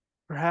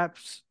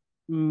perhaps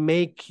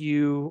make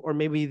you or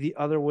maybe the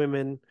other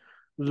women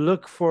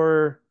look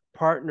for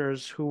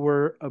partners who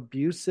were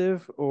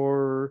abusive?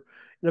 Or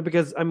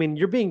because I mean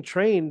you're being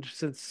trained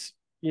since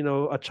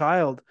a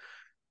child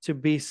to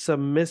be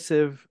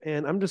submissive,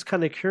 and I'm just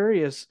kind of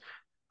curious,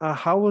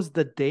 how was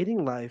the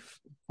dating life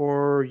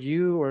for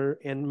you, or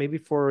and maybe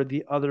for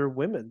the other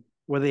women?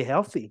 Were they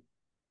healthy?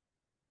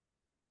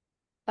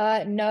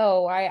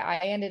 No, I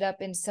ended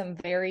up in some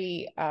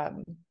very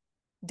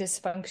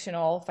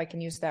dysfunctional, if I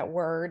can use that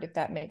word, if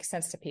that makes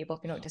sense to people,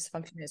 if you know what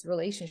dysfunction is,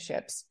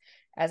 relationships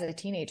as a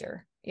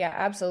teenager. Yeah,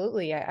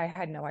 absolutely. I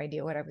had no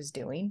idea what I was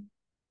doing.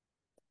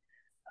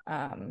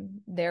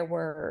 There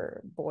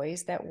were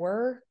boys that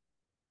were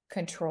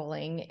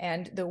controlling.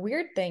 And the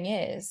weird thing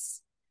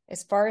is,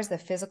 as far as the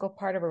physical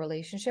part of a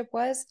relationship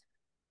was,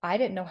 I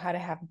didn't know how to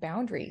have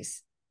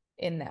boundaries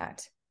in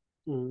that.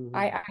 Mhm.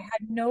 I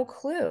had no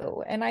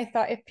clue. And I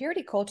thought, if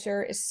purity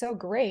culture is so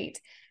great,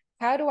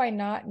 how do I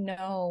not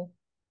know?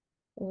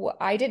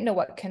 I didn't know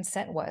what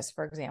consent was,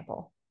 for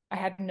example. I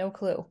had no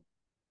clue.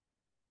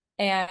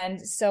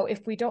 And so,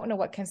 if we don't know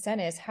what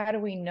consent is, how do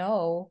we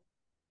know?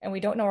 And we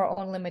don't know our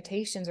own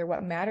limitations or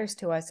what matters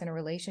to us in a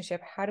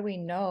relationship. How do we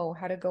know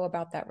how to go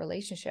about that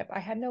relationship? I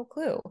had no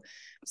clue.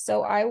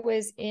 So, I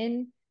was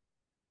in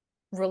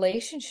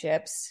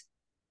relationships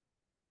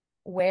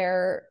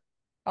where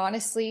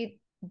honestly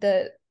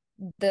the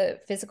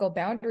physical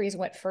boundaries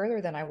went further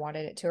than I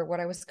wanted it to or what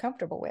I was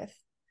comfortable with.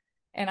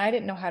 And I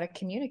didn't know how to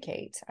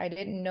communicate. Um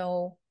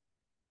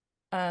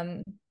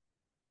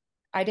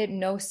I didn't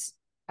know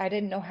I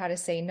didn't know how to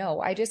say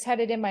no. I just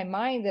had it in my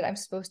mind that I'm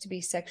supposed to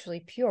be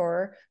sexually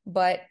pure,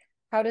 but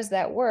how does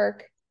that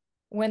work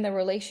when the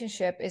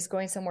relationship is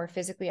going somewhere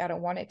physically I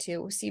don't want it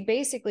to? See,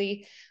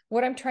 basically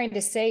what I'm trying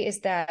to say is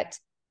that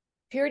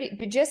purity,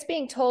 just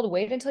being told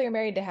wait until you're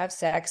married to have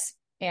sex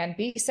and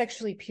be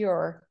sexually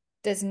pure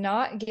does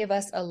not give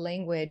us a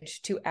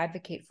language to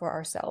advocate for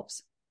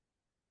ourselves.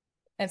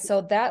 And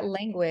so that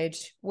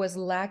language was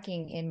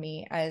lacking in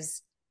me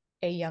as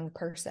a young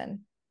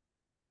person.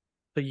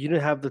 So you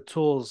didn't have the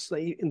tools,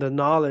 the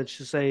knowledge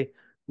to say,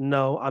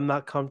 no, I'm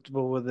not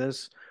comfortable with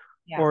this.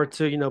 Yeah. or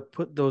to,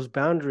 put those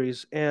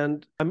boundaries.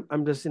 And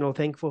I'm just,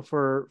 thankful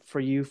for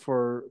you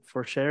for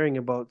sharing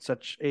about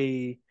such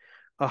a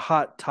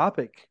hot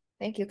topic.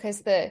 Thank you.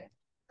 Because the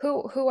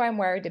who I'm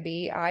wired to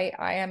be, I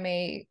am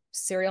a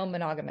serial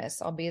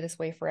monogamous. I'll be this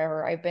way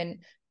forever.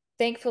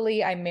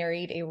 Thankfully, I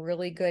married a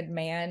really good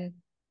man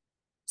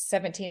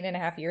 17 and a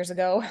half years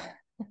ago.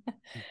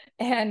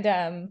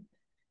 And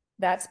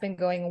that's been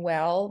going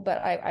well.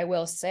 But I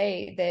will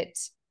say that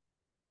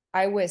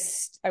I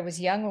was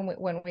young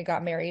when we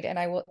got married,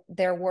 and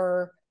there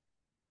were,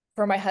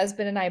 for my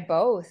husband and I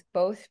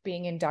both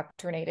being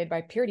indoctrinated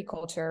by purity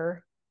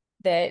culture,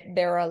 that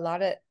there are a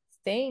lot of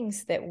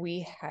things that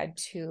we had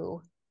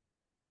to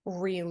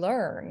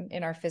relearn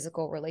in our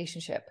physical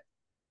relationship.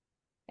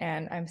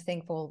 And I'm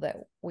thankful that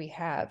we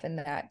have, and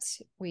that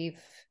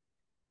we've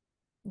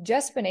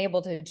just been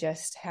able to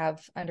just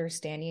have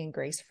understanding and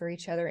grace for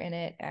each other in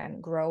it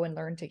and grow and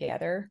learn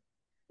together.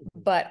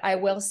 But I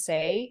will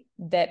say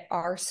that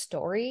our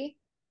story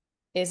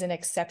is an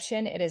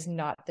exception. It is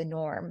not the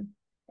norm.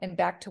 And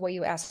back to what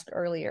you asked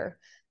earlier,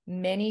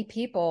 many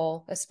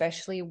people,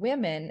 especially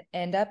women,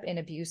 end up in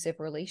abusive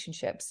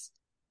relationships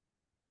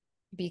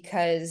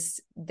because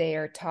they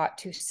are taught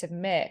to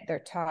submit. They're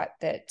taught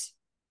that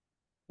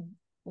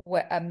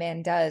what a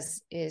man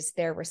does is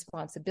their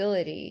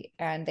responsibility,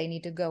 and they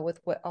need to go with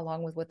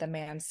along with what the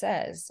man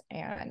says,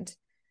 and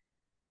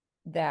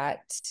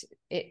that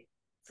it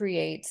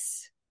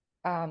creates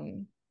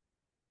a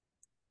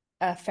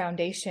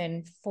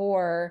foundation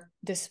for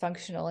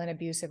dysfunctional and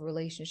abusive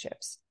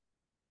relationships.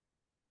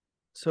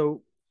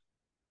 So,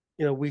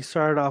 we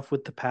started off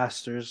with the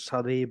pastors,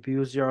 how they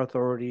abuse their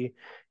authority.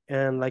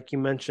 And like you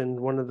mentioned,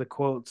 one of the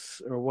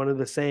quotes or one of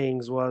the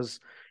sayings was,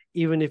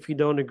 even if you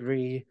don't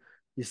agree,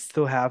 you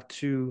still have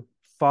to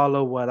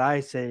follow what I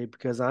say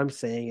because I'm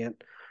saying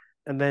it.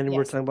 And then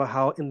we're Yes. talking about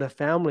how in the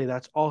family,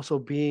 that's also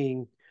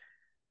being,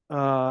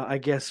 I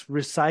guess,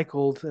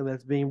 recycled, and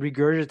that's being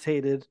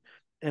regurgitated,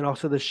 and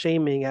also the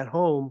shaming at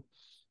home.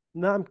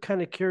 Now I'm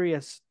kind of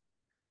curious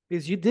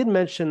because you did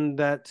mention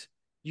that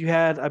you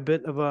had a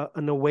bit of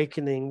an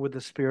awakening with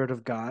the Spirit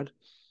of God.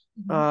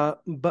 Mhm.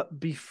 But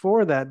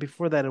before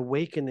that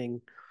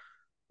awakening,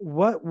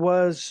 what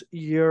was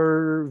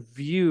your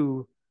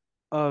view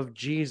of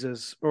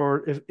Jesus?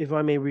 Or if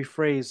I may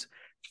rephrase,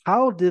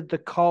 how did the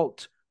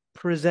cult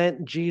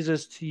present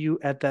Jesus to you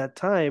at that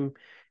time?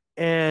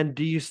 And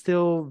do you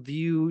still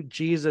view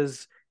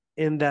Jesus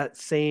in that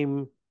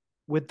same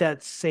with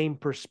that same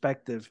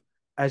perspective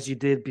as you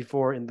did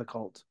before in the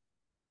cult?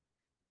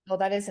 Well,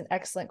 that is an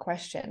excellent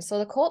question. So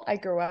the cult I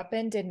grew up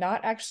in did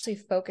not actually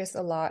focus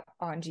a lot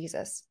on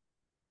Jesus.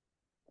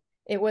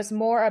 It was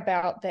more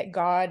about that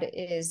God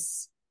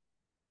is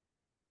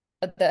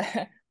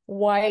the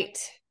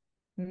white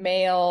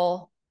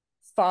male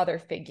father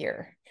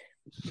figure.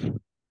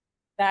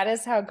 That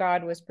is how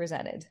God was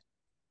presented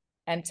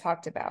and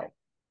talked about.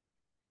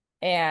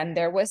 And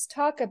there was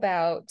talk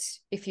about,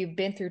 if you've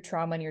been through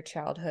trauma in your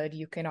childhood,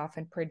 you can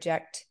often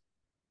project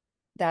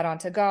that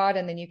onto God,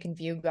 and then you can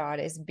view God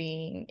as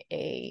being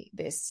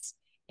this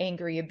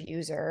angry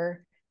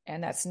abuser,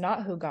 and that's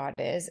not who God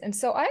is. And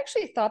so I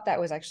actually thought that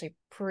was actually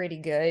pretty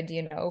good,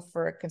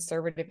 for a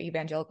conservative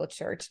evangelical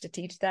church to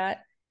teach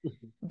that,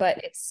 but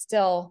it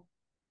still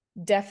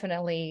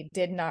definitely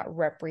did not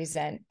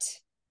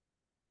represent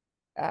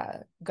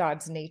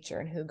God's nature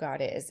and who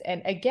God is.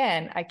 And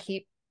again, I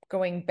keep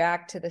going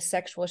back to the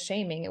sexual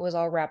shaming. It was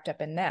all wrapped up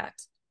in that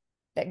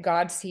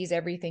God sees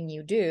everything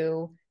you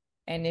do.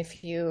 And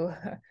if you,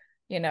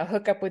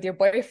 hook up with your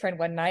boyfriend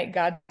one night,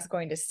 God's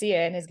going to see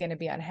it and is going to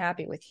be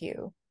unhappy with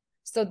you.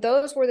 So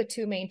those were the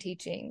two main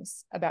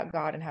teachings about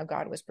God and how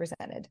God was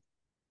presented.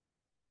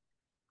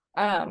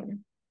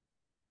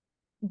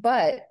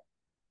 But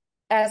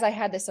as I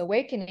had this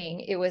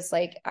awakening, it was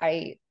like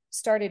I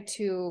started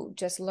to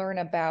just learn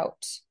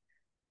about,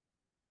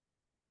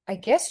 I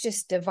guess,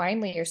 just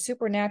divinely or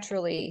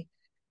supernaturally,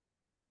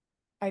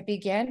 I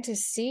began to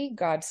see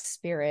God's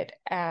spirit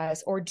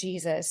or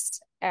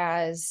Jesus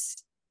as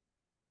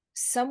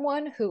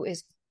someone who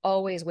is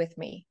always with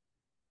me.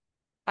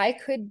 I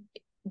could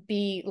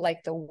be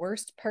like the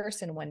worst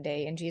person one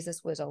day, and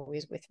Jesus was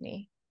always with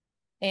me.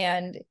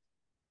 And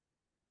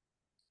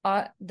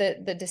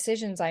the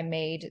decisions I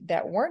made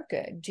that weren't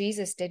good,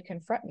 Jesus did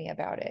confront me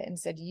about it and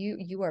said,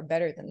 "You are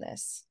better than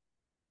this."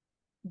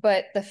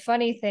 But the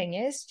funny thing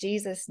is,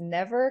 Jesus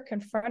never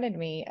confronted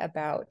me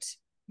about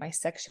my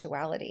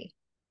sexuality.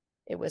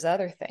 It was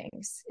other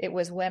things. It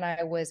was when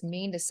I was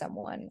mean to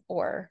someone,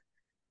 or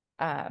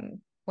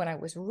when I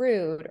was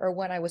rude, or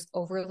when I was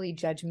overly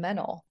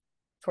judgmental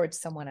towards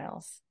someone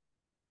else.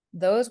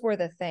 Those were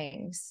the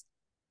things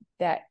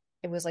that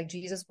it was like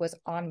Jesus was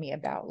on me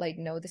about. Like,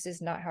 no, this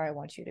is not how I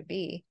want you to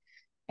be.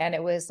 And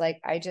it was like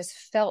I just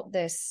felt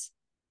this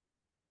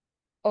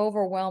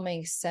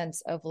overwhelming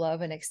sense of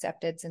love and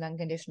acceptance and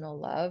unconditional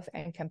love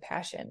and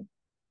compassion.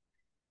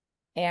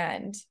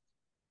 And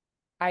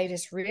I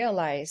just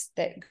realized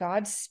that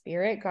God's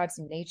spirit, God's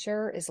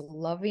nature is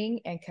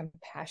loving and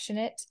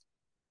compassionate.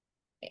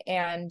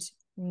 And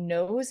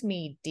knows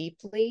me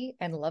deeply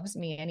and loves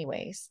me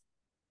anyways.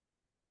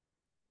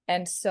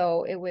 And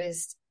so it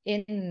was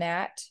in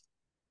that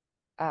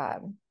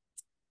um,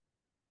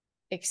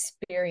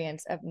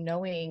 experience of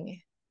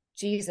knowing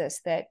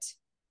Jesus that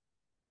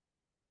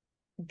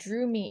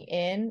drew me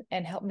in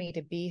and helped me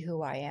to be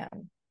who I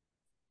am.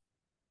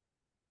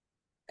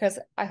 Because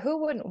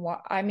who wouldn't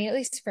want, I mean, at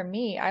least for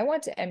me, I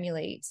want to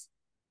emulate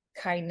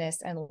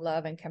kindness and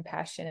love and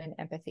compassion and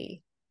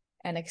empathy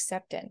and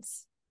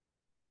acceptance.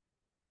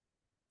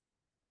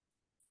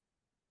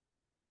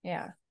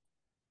 Yeah.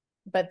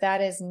 But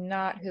that is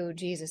not who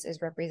Jesus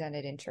is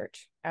represented in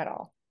church at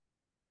all.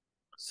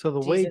 So the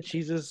way Jesus,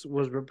 Jesus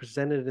was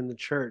represented in the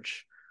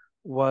church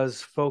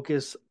was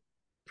focused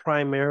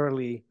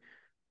primarily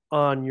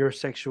on your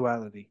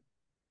sexuality.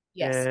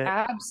 yes, And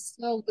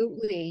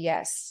absolutely.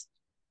 Yes.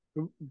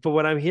 but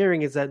what I'm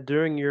hearing is that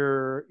during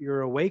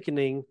your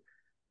awakening,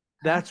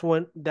 Huh?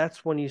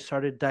 that's when you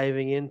started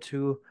diving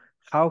into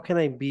how can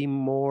I be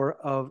more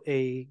of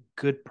a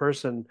good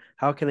person?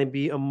 How can I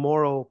be a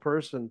moral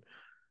person?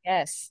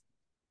 Yes.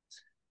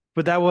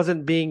 But that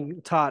wasn't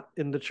being taught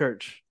in the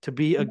church to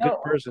be a good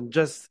No. person.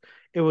 Just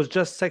it was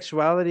just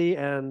sexuality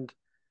and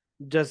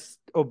just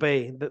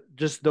obey.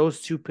 Just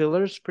those two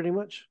pillars, pretty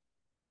much.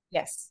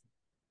 Yes.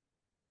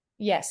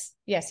 Yes.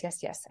 Yes.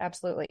 Yes. Yes.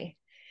 Absolutely.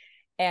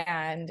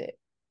 And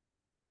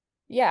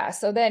yeah,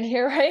 so then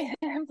here I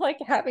am like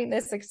having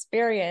this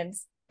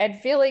experience and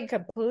feeling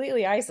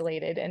completely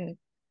isolated and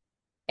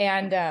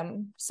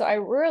so I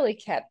really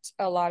kept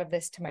a lot of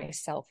this to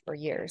myself for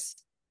years.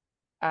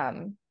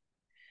 Um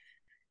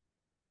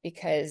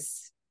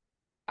because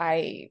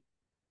I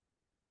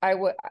I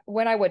would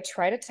when I would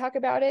try to talk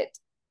about it,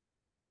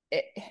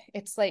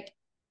 it's like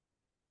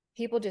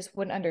people just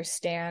wouldn't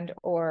understand,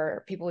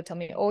 or people would tell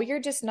me, "Oh, you're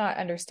just not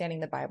understanding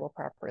the Bible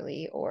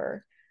properly,"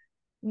 or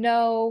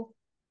 "No,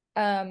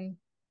 um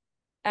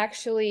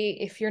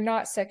actually, if you're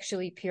not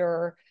sexually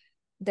pure,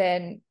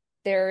 then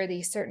there are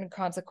these certain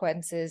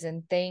consequences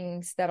and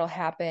things that'll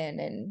happen,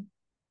 and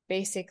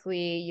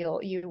basically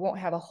you won't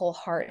have a whole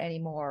heart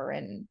anymore."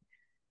 And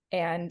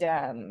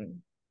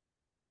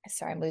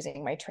sorry, I'm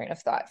losing my train of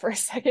thought for a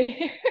second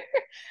here.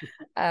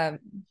 um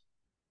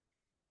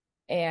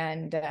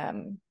and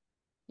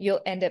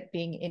you'll end up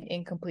being an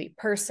incomplete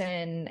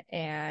person,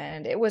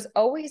 and it was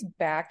always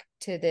back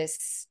to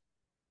this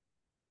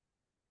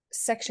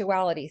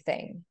sexuality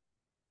thing.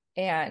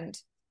 And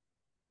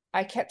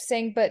I kept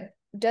saying, but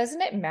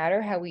doesn't it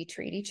matter how we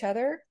treat each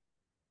other?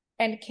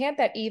 And can't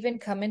that even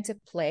come into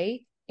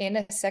play in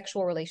a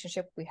sexual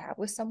relationship we have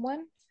with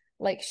someone?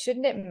 Like,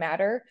 shouldn't it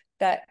matter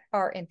that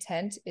our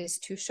intent is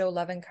to show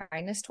love and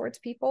kindness towards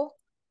people?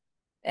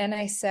 And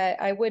I said,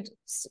 I would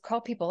call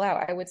people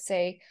out. I would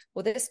say,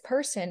 well, this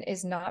person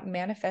is not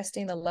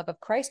manifesting the love of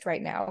Christ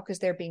right now because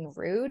they're being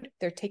rude.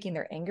 They're taking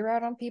their anger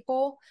out on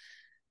people.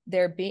 They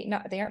aren't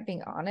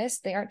being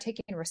honest. They aren't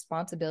taking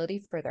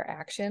responsibility for their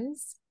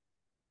actions.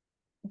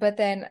 But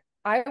then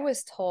I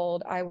was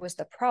told I was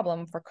the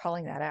problem for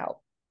calling that out.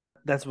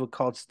 That's what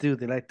cults do.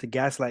 They like to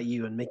gaslight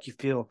you and make you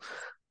feel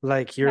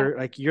Yeah.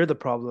 like you're the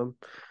problem.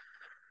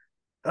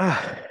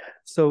 Ah,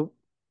 so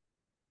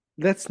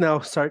let's now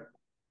start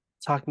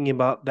talking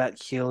about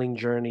that healing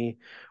journey,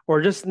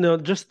 or just no,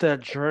 just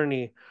that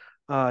journey.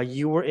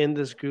 You were in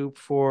this group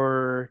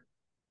for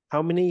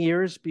how many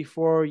years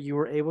before you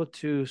were able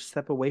to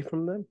step away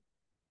from them?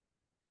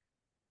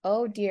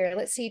 Oh dear.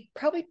 Let's see,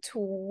 probably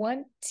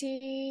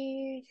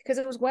 20, because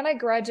it was when I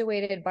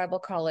graduated Bible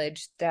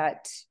college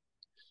that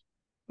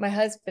my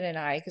husband and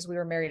I, because we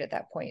were married at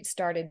that point,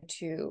 started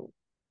to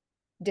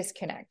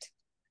disconnect.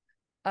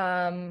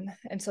 And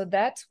so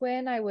that's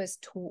when I was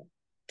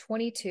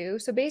 22.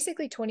 So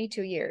basically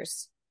 22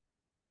 years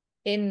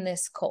in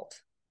this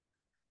cult.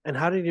 And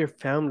how did your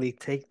family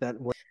take that?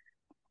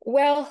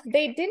 Well,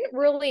 they didn't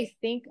really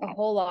think a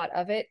whole lot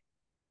of it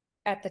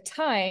at the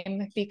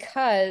time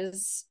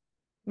because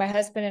my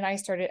husband and I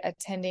started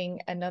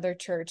attending another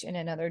church in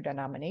another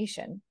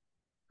denomination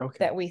Okay.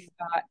 that we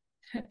thought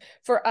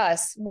for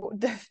us,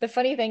 the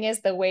funny thing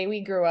is the way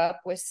we grew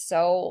up was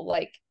so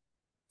like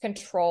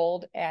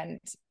controlled and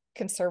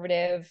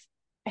conservative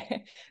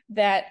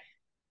that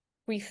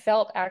we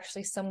felt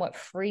actually somewhat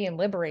free and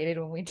liberated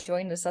when we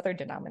joined this other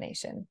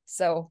denomination.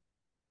 So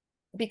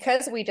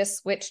because we just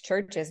switched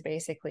churches,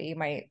 basically,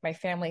 my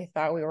family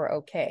thought we were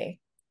okay.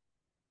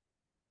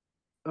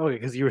 Okay,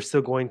 because you were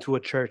still going to a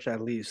church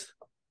at least.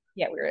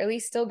 Yeah, we were at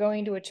least still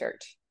going to a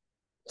church.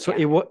 So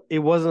Yeah. it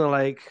wasn't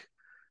like,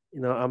 you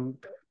know,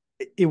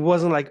 it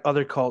wasn't like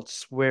other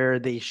cults where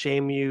they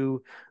shame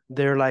you.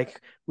 They're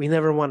like, we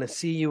never want to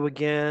see you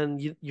again.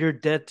 You're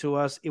dead to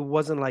us. It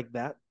wasn't like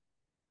that.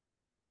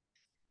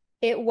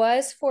 It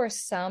was for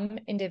some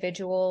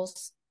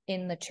individuals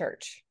in the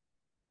church.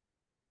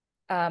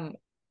 Um,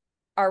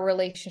 our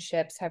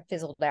relationships have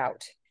fizzled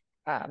out.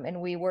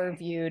 And we were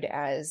viewed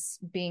as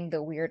being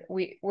the weird.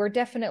 We were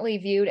definitely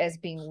viewed as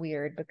being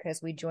weird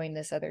because we joined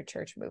this other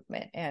church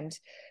movement. And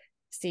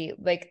see,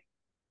 like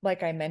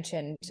I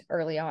mentioned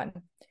early on,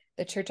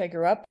 the church I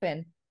grew up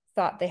in,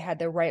 thought they had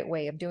the right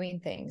way of doing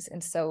things.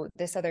 And so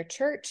this other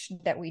church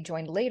that we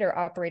joined later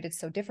operated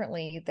so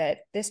differently that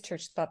this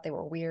church thought they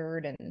were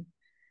weird and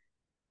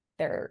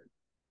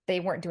they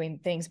weren't doing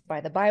things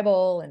by the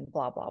Bible and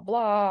blah, blah,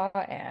 blah.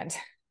 And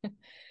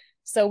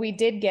so we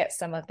did get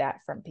some of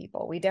that from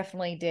people. We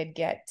definitely did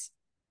get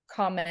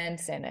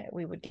comments, and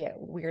we would get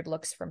weird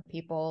looks from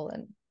people.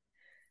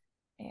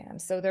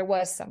 And so there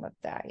was some of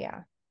that.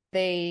 Yeah.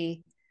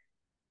 They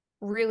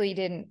really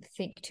didn't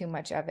think too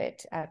much of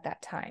it at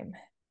that time.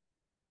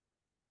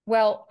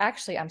 Well,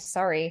 actually, I'm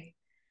sorry.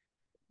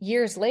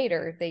 Years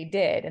later, they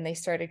did, and they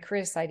started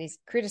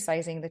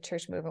criticizing the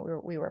church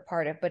movement we were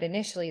part of. But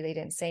initially, they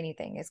didn't say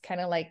anything. It's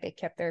kind of like they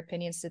kept their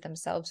opinions to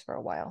themselves for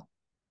a while.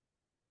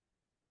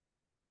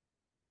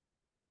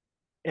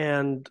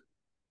 And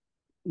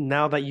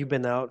now that you've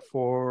been out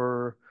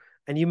for,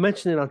 and you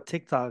mentioned it on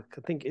TikTok,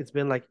 I think it's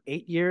been like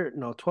 8 years,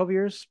 no, 12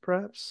 years,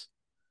 perhaps.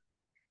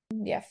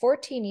 Yeah,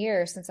 14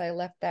 years since I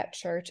left that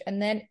church. And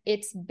then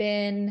it's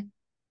been,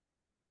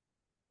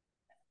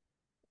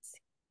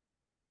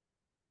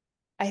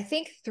 I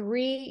think,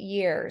 3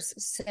 years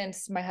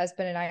since my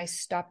husband and I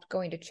stopped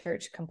going to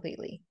church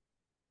completely.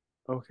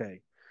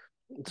 Okay.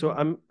 So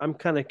I'm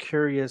kind of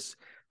curious,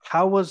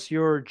 how was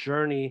your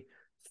journey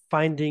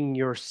finding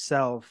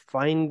yourself,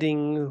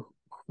 finding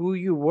who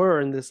you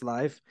were in this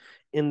life,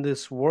 in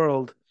this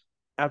world,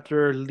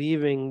 after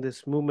leaving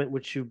this movement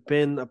which you've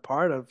been a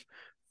part of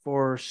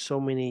for so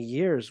many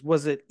years?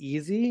 Was it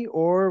easy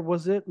or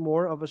was it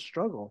more of a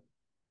struggle?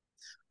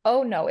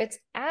 Oh, no, it's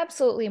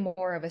absolutely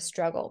more of a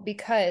struggle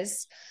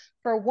because,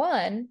 for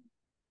one,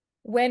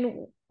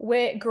 when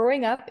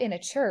growing up in a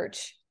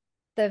church,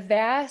 the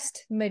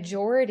vast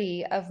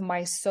majority of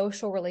my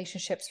social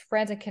relationships,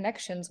 friends, and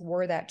connections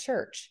were that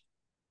church.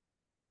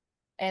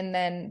 And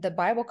then the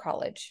Bible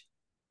college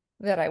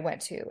that I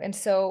went to. And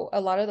so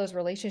a lot of those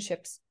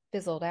relationships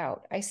fizzled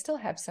out. I still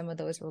have some of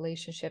those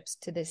relationships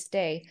to this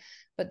day,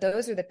 but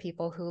those are the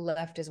people who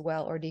left as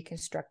well or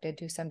deconstructed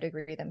to some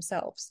degree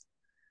themselves.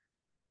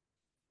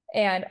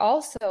 And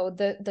also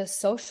the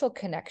social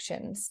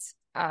connections.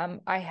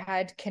 I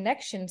had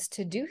connections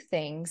to do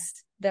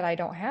things that I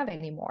don't have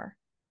anymore.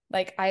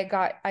 Like I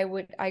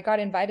got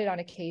invited on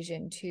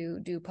occasion to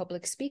do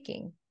public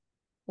speaking,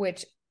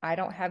 which I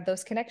don't have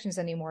those connections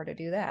anymore to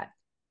do that.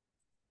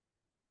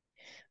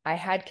 I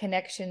had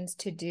connections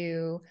to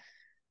do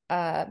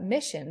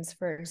missions,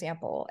 for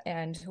example.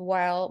 And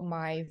while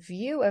my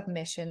view of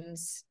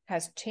missions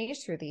has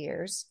changed through the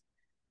years,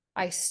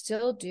 I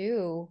still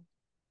do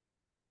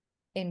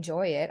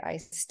enjoy it. I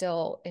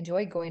still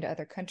enjoy going to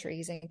other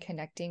countries and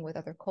connecting with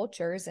other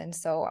cultures. And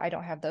so I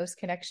don't have those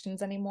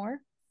connections anymore.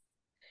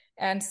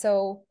 And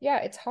so, yeah,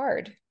 it's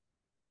hard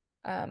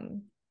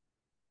um,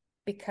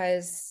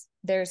 because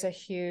there's a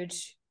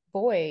huge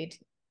void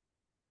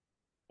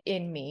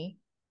in me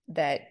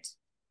that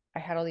I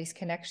had all these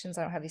connections.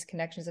 I don't have these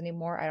connections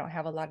anymore. I don't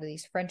have a lot of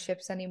these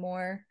friendships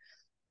anymore.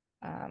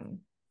 Um,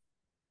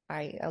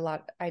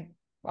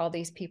 all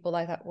these people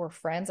I thought were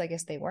friends, I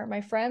guess they weren't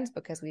my friends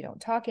because we don't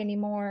talk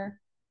anymore.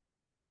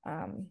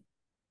 Um,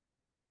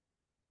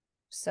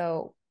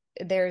 so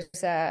there's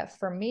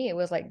for me, it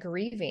was like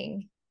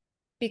grieving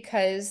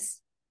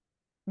because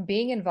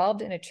being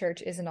involved in a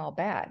church isn't all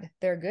bad.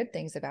 There are good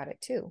things about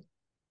it too.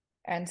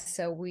 And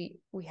so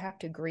we have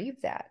to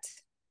grieve that.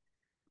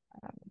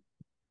 Um,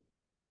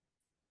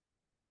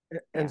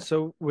 And yeah.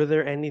 so were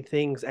there any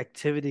things,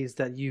 activities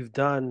that you've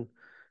done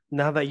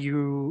now that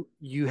you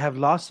have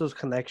lost those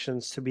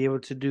connections to be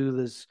able to do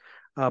this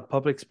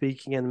public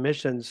speaking and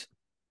missions?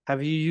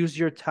 Have you used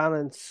your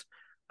talents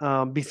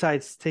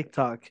besides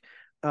TikTok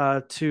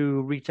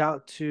to reach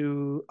out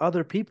to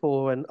other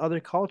people and other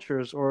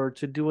cultures or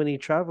to do any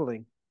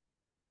traveling?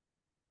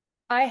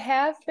 I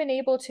have been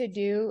able to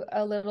do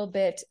a little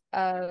bit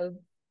of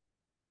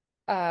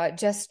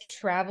just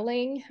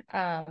traveling,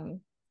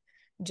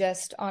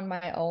 just on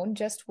my own,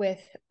 just with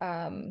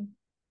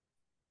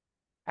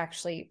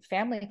actually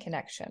family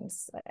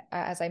connections.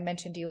 As I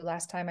mentioned to you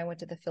last time, I went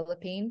to the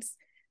Philippines.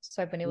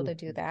 So I've been able to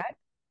do Mhm. that.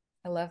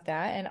 I love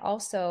that. And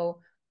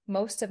also,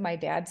 most of my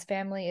dad's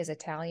family is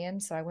Italian.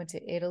 So I went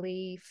to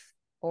Italy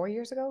 4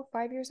 years ago,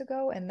 5 years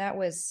ago. And that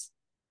was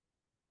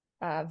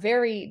a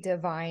very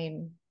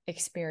divine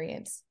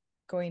experience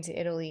going to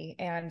Italy.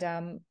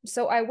 And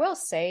so I will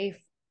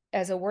say,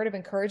 as a word of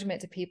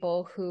encouragement to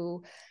people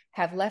who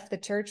have left the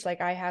church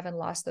like I have and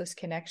lost those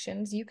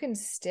connections, you can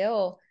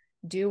still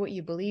do what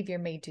you believe you're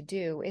made to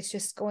do. It's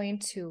just going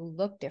to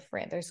look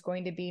different. There's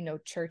going to be no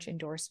church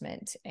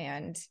endorsement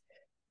and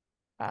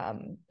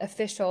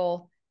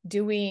official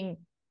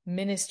doing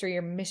ministry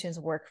or missions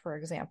work, for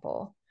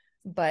example.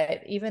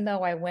 But even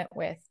though I went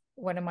with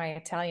one of my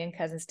Italian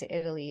cousins to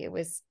Italy, it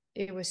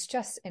was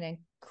just an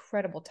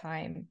incredible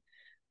time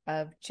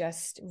of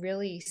just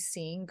really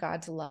seeing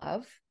God's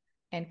love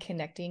and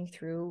connecting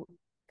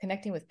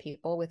with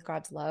people with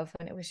God's love.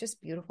 And it was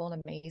just beautiful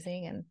and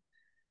amazing. And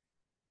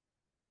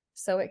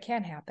so it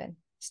can happen.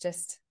 It's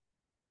just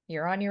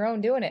you're on your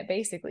own doing it,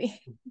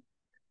 basically.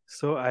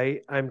 So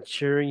I'm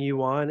cheering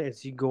you on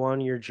as you go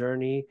on your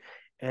journey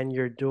and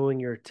you're doing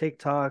your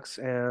TikToks,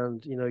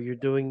 and you're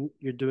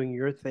doing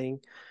your thing.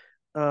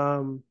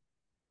 Um,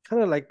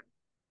 Kind of like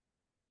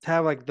to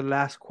have like the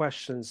last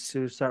questions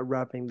to start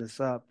wrapping this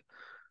up.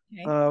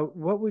 Okay.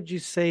 What would you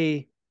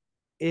say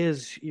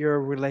is your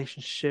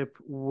relationship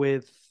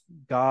with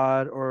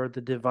God or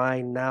the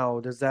divine now?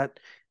 Does that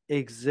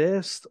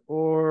exist,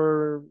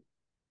 or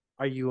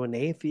are you an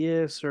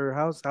atheist, or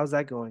how's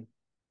that going?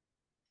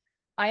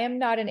 I am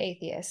not an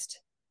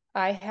atheist.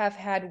 I have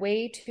had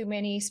way too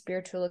many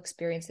spiritual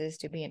experiences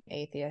to be an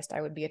atheist.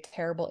 I would be a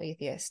terrible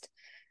atheist.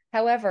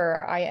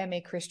 However, I am a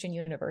Christian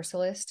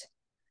universalist.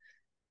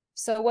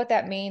 So, what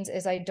that means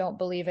is I don't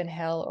believe in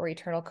hell or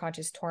eternal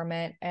conscious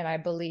torment. And I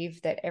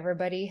believe that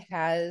everybody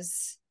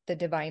has the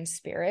divine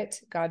spirit,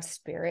 God's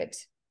spirit.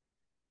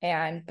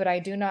 But I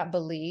do not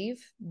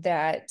believe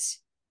that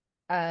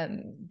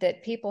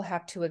people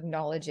have to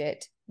acknowledge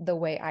it the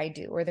way I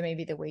do, or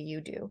maybe the way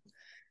you do.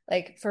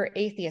 Like for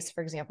atheists,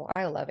 for example,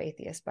 I love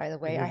atheists, by the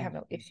way. I have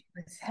no issue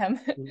with them.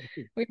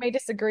 We may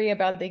disagree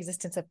about the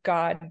existence of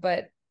God,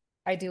 but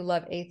I do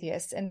love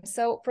atheists. And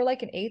so for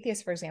like an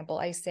atheist, for example,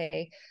 I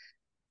say,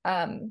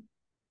 um,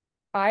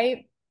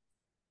 I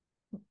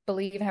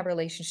believe and have a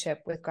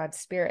relationship with God's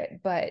spirit,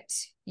 but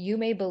you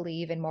may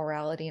believe in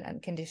morality and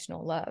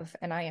unconditional love.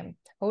 And I am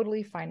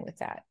totally fine with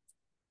that.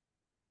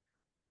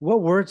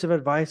 What words of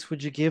advice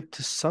would you give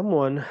to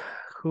someone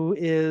who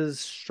is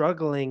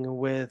struggling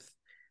with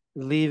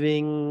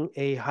leaving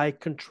a high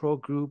control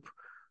group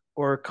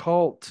or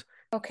cult?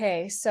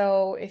 Okay,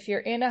 so if you're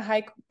in a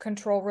high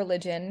control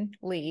religion,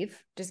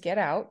 leave, just get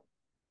out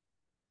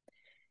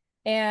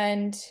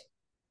and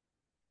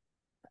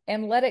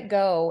let it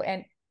go.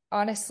 And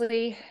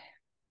honestly,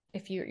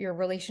 if your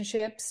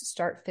relationships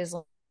start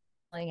fizzling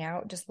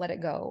out, just let it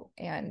go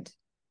and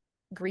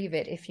grieve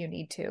it if you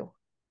need to.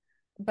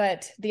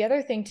 But the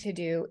other thing to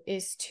do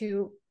is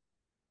to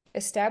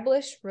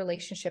establish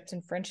relationships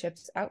and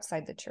friendships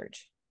outside the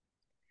church.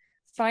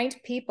 Find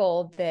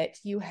people that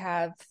you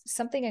have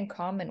something in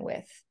common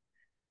with.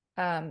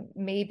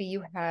 Maybe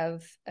you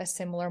have a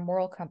similar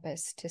moral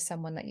compass to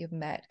someone that you've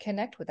met.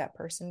 Connect with that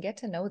person, get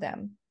to know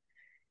them.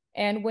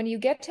 And when you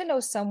get to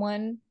know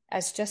someone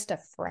as just a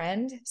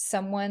friend,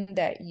 someone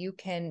that you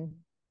can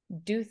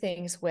do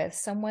things with,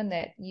 someone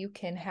that you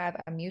can have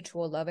a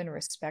mutual love and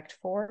respect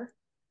for,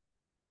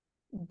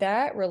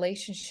 that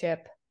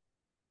relationship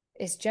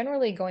is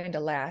generally going to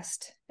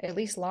last at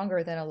least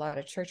longer than a lot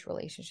of church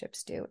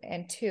relationships do.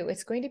 And two,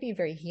 it's going to be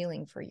very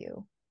healing for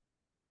you.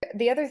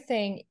 The other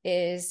thing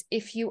is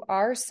if you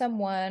are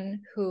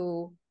someone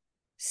who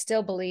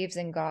still believes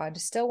in God,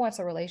 still wants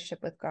a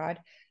relationship with God,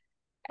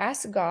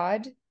 ask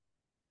God,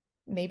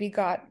 maybe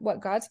God,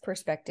 what God's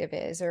perspective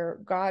is,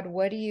 or God,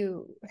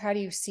 how do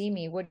you see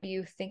me? What do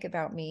you think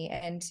about me?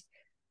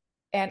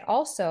 And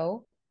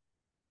also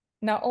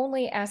not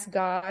only ask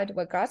God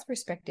what God's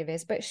perspective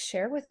is, but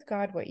share with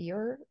God what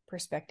your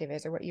perspective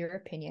is or what your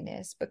opinion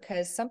is.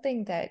 Because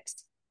something that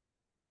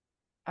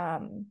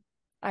um,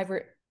 I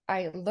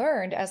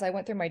learned as I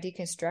went through my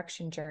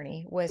deconstruction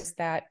journey was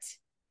that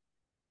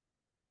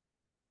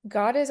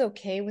God is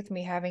okay with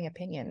me having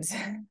opinions.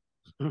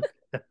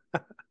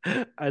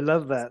 I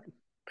love that.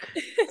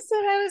 So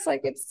I was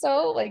like, it's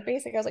so like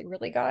basic. I was like,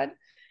 really, God?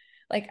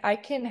 Like I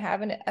can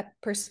have a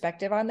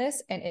perspective on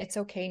this and it's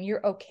okay. And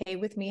you're okay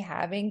with me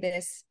having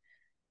this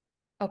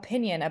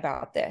opinion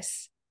about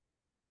this.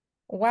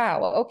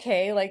 Wow.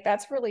 Okay. Like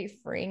that's really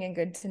freeing and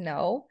good to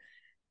know.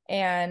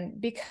 And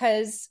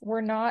because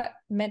we're not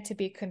meant to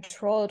be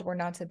controlled, we're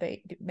not to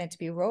be meant to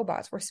be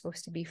robots. We're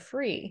supposed to be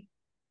free.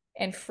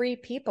 And free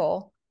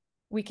people,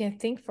 we can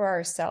think for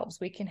ourselves.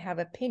 We can have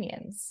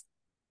opinions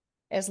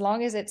as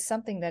long as it's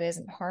something that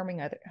isn't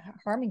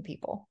harming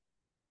people.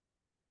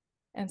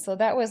 And so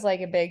that was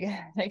like a big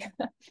like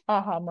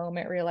aha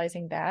moment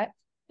realizing that.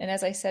 And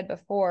as I said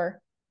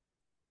before,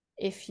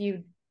 if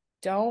you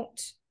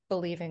don't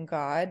believe in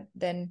God,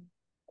 then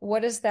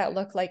what does that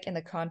look like in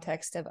the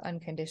context of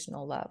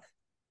unconditional love?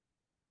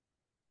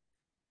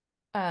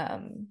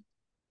 Um,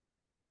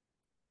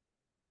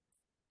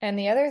 and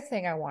the other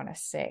thing I want to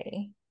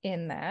say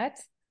in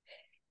that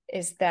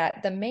is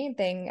that the main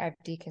thing I've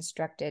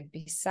deconstructed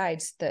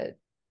besides the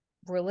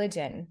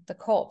religion, the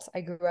cult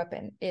I grew up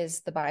in,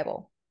 is the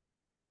Bible.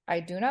 I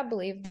do not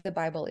believe the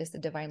Bible is the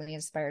divinely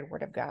inspired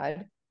word of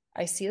God.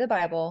 I see the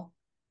Bible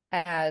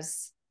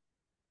as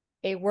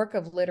a work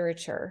of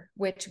literature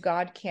which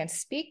God can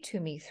speak to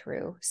me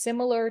through,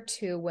 similar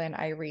to when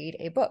I read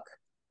a book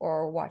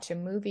or watch a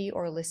movie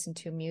or listen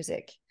to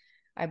music.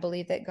 I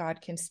believe that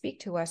God can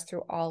speak to us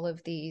through all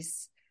of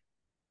these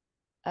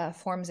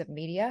forms of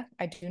media.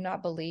 I do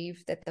not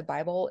believe that the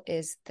Bible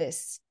is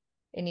this,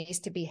 it needs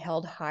to be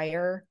held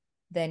higher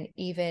than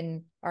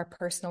even our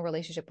personal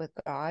relationship with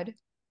God.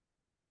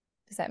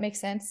 Does that make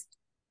sense?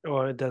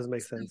 Oh, it does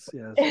make sense.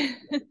 Yes.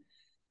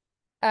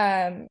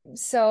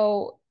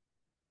 So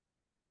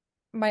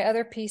my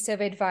other piece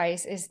of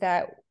advice is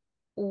that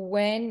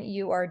when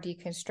you are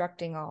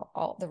deconstructing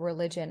all the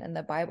religion and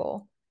the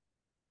Bible,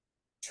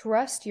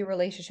 trust your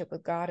relationship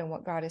with God and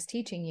what God is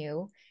teaching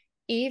you,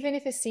 even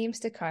if it seems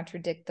to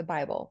contradict the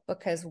Bible,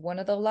 because one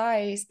of the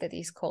lies that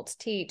these cults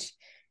teach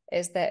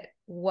is that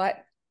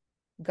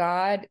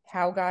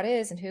how God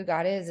is and who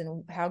God is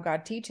and how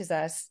God teaches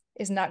us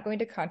is not going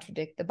to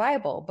contradict the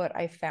Bible, but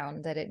I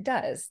found that it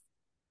does.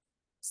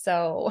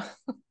 So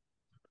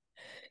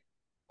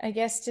I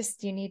guess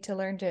just you need to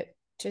learn to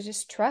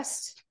just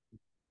trust,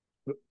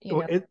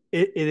 It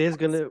is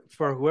gonna,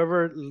 for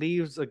whoever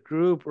leaves a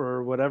group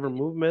or whatever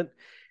movement,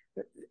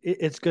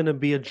 it's gonna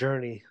be a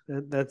journey.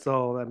 That's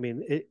all. I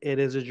mean, it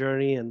is a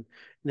journey, and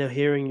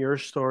hearing your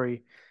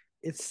story,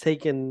 it's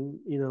taken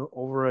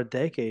over a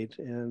decade,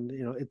 and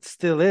it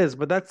still is.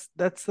 But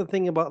that's the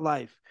thing about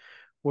life.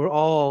 We're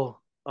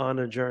all on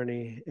a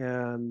journey,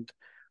 and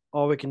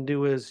all we can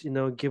do is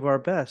give our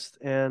best.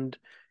 And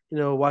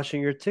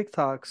watching your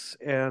TikToks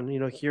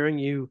and hearing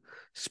you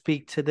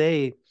speak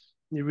today,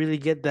 you really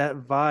get that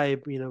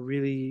vibe,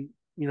 really,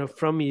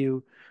 from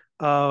you,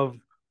 of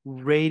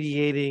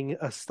radiating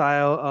a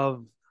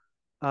style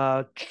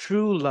of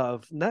true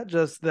love, not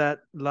just that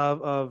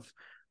love of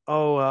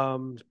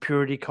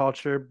purity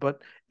culture,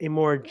 but a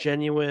more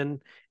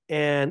genuine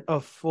and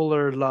a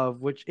fuller love,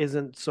 which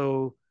isn't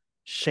so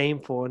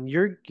shameful. And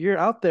you're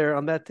out there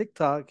on that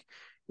TikTok,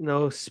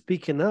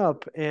 speaking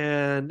up,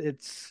 and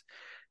it's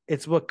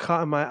what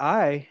caught my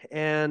eye.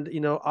 And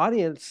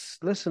audience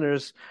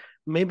listeners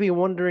may be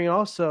wondering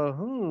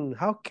also,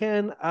 how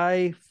can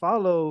I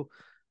follow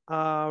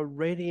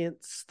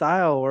Radiant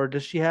Style, or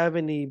does she have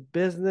any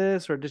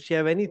business, or does she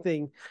have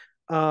anything?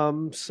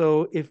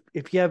 So if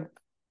you have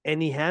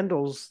any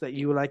handles that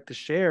you would like to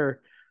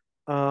share,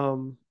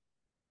 um,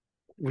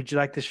 would you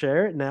like to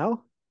share it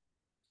now?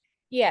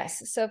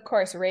 Yes. So of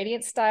course,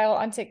 Radiant Style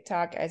on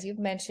TikTok, as you've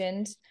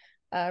mentioned,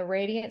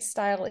 Radiant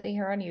Style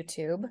here on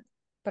YouTube,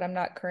 but I'm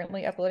not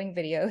currently uploading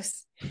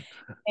videos.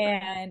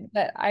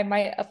 But I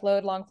might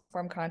upload long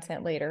form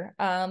content later.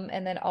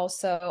 And then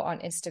also on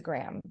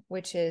Instagram,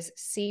 which is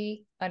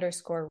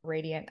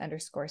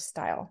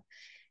C_radiant_style.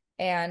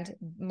 And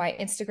my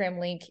Instagram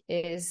link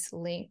is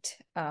linked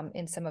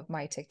in some of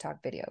my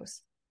TikTok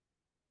videos.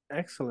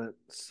 Excellent.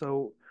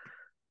 So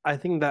I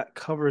think that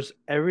covers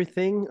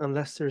everything,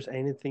 unless there's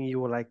anything you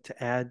would like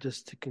to add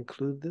just to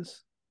conclude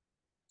this.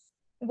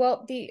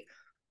 Well, the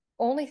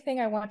only thing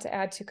I want to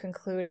add to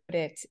conclude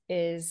it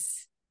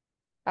is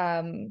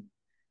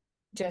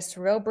just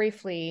real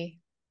briefly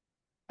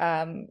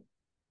that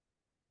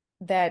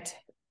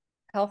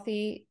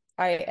I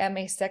am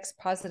a sex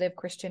positive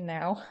Christian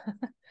now.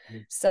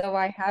 So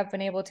I have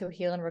been able to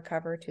heal and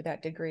recover to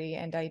that degree.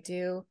 And I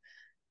do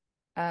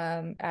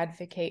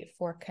advocate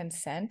for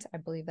consent. I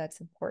believe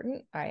that's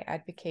important. I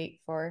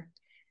advocate for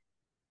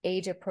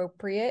age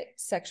appropriate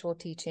sexual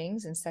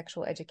teachings and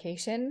sexual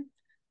education.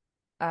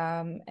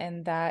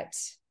 And that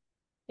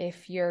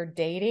if you're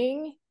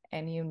dating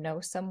and you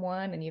know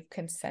someone and you've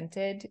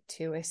consented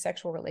to a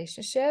sexual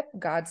relationship,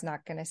 God's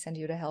not going to send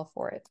you to hell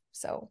for it.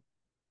 So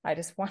I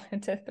just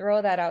wanted to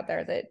throw that out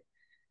there,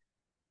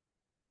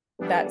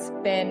 that's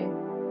been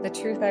the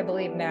truth, I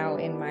believe, now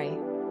in my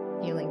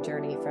healing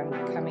journey from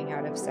coming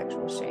out of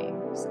sexual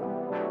shame. So,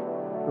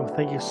 well,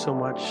 thank you so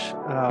much,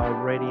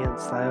 Radiant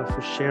Style,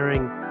 for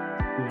sharing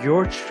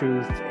your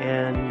truth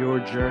and your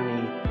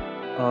journey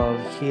of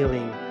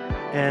healing.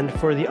 And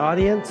for the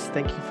audience,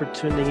 thank you for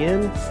tuning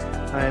in.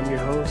 I am your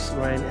host,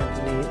 Ryan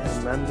Anthony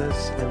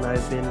Hernandez, and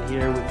I've been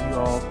here with you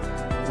all,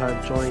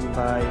 joined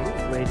by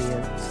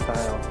Radiant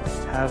Style.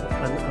 Have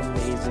an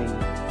amazing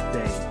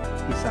day.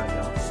 Peace out,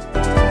 y'all.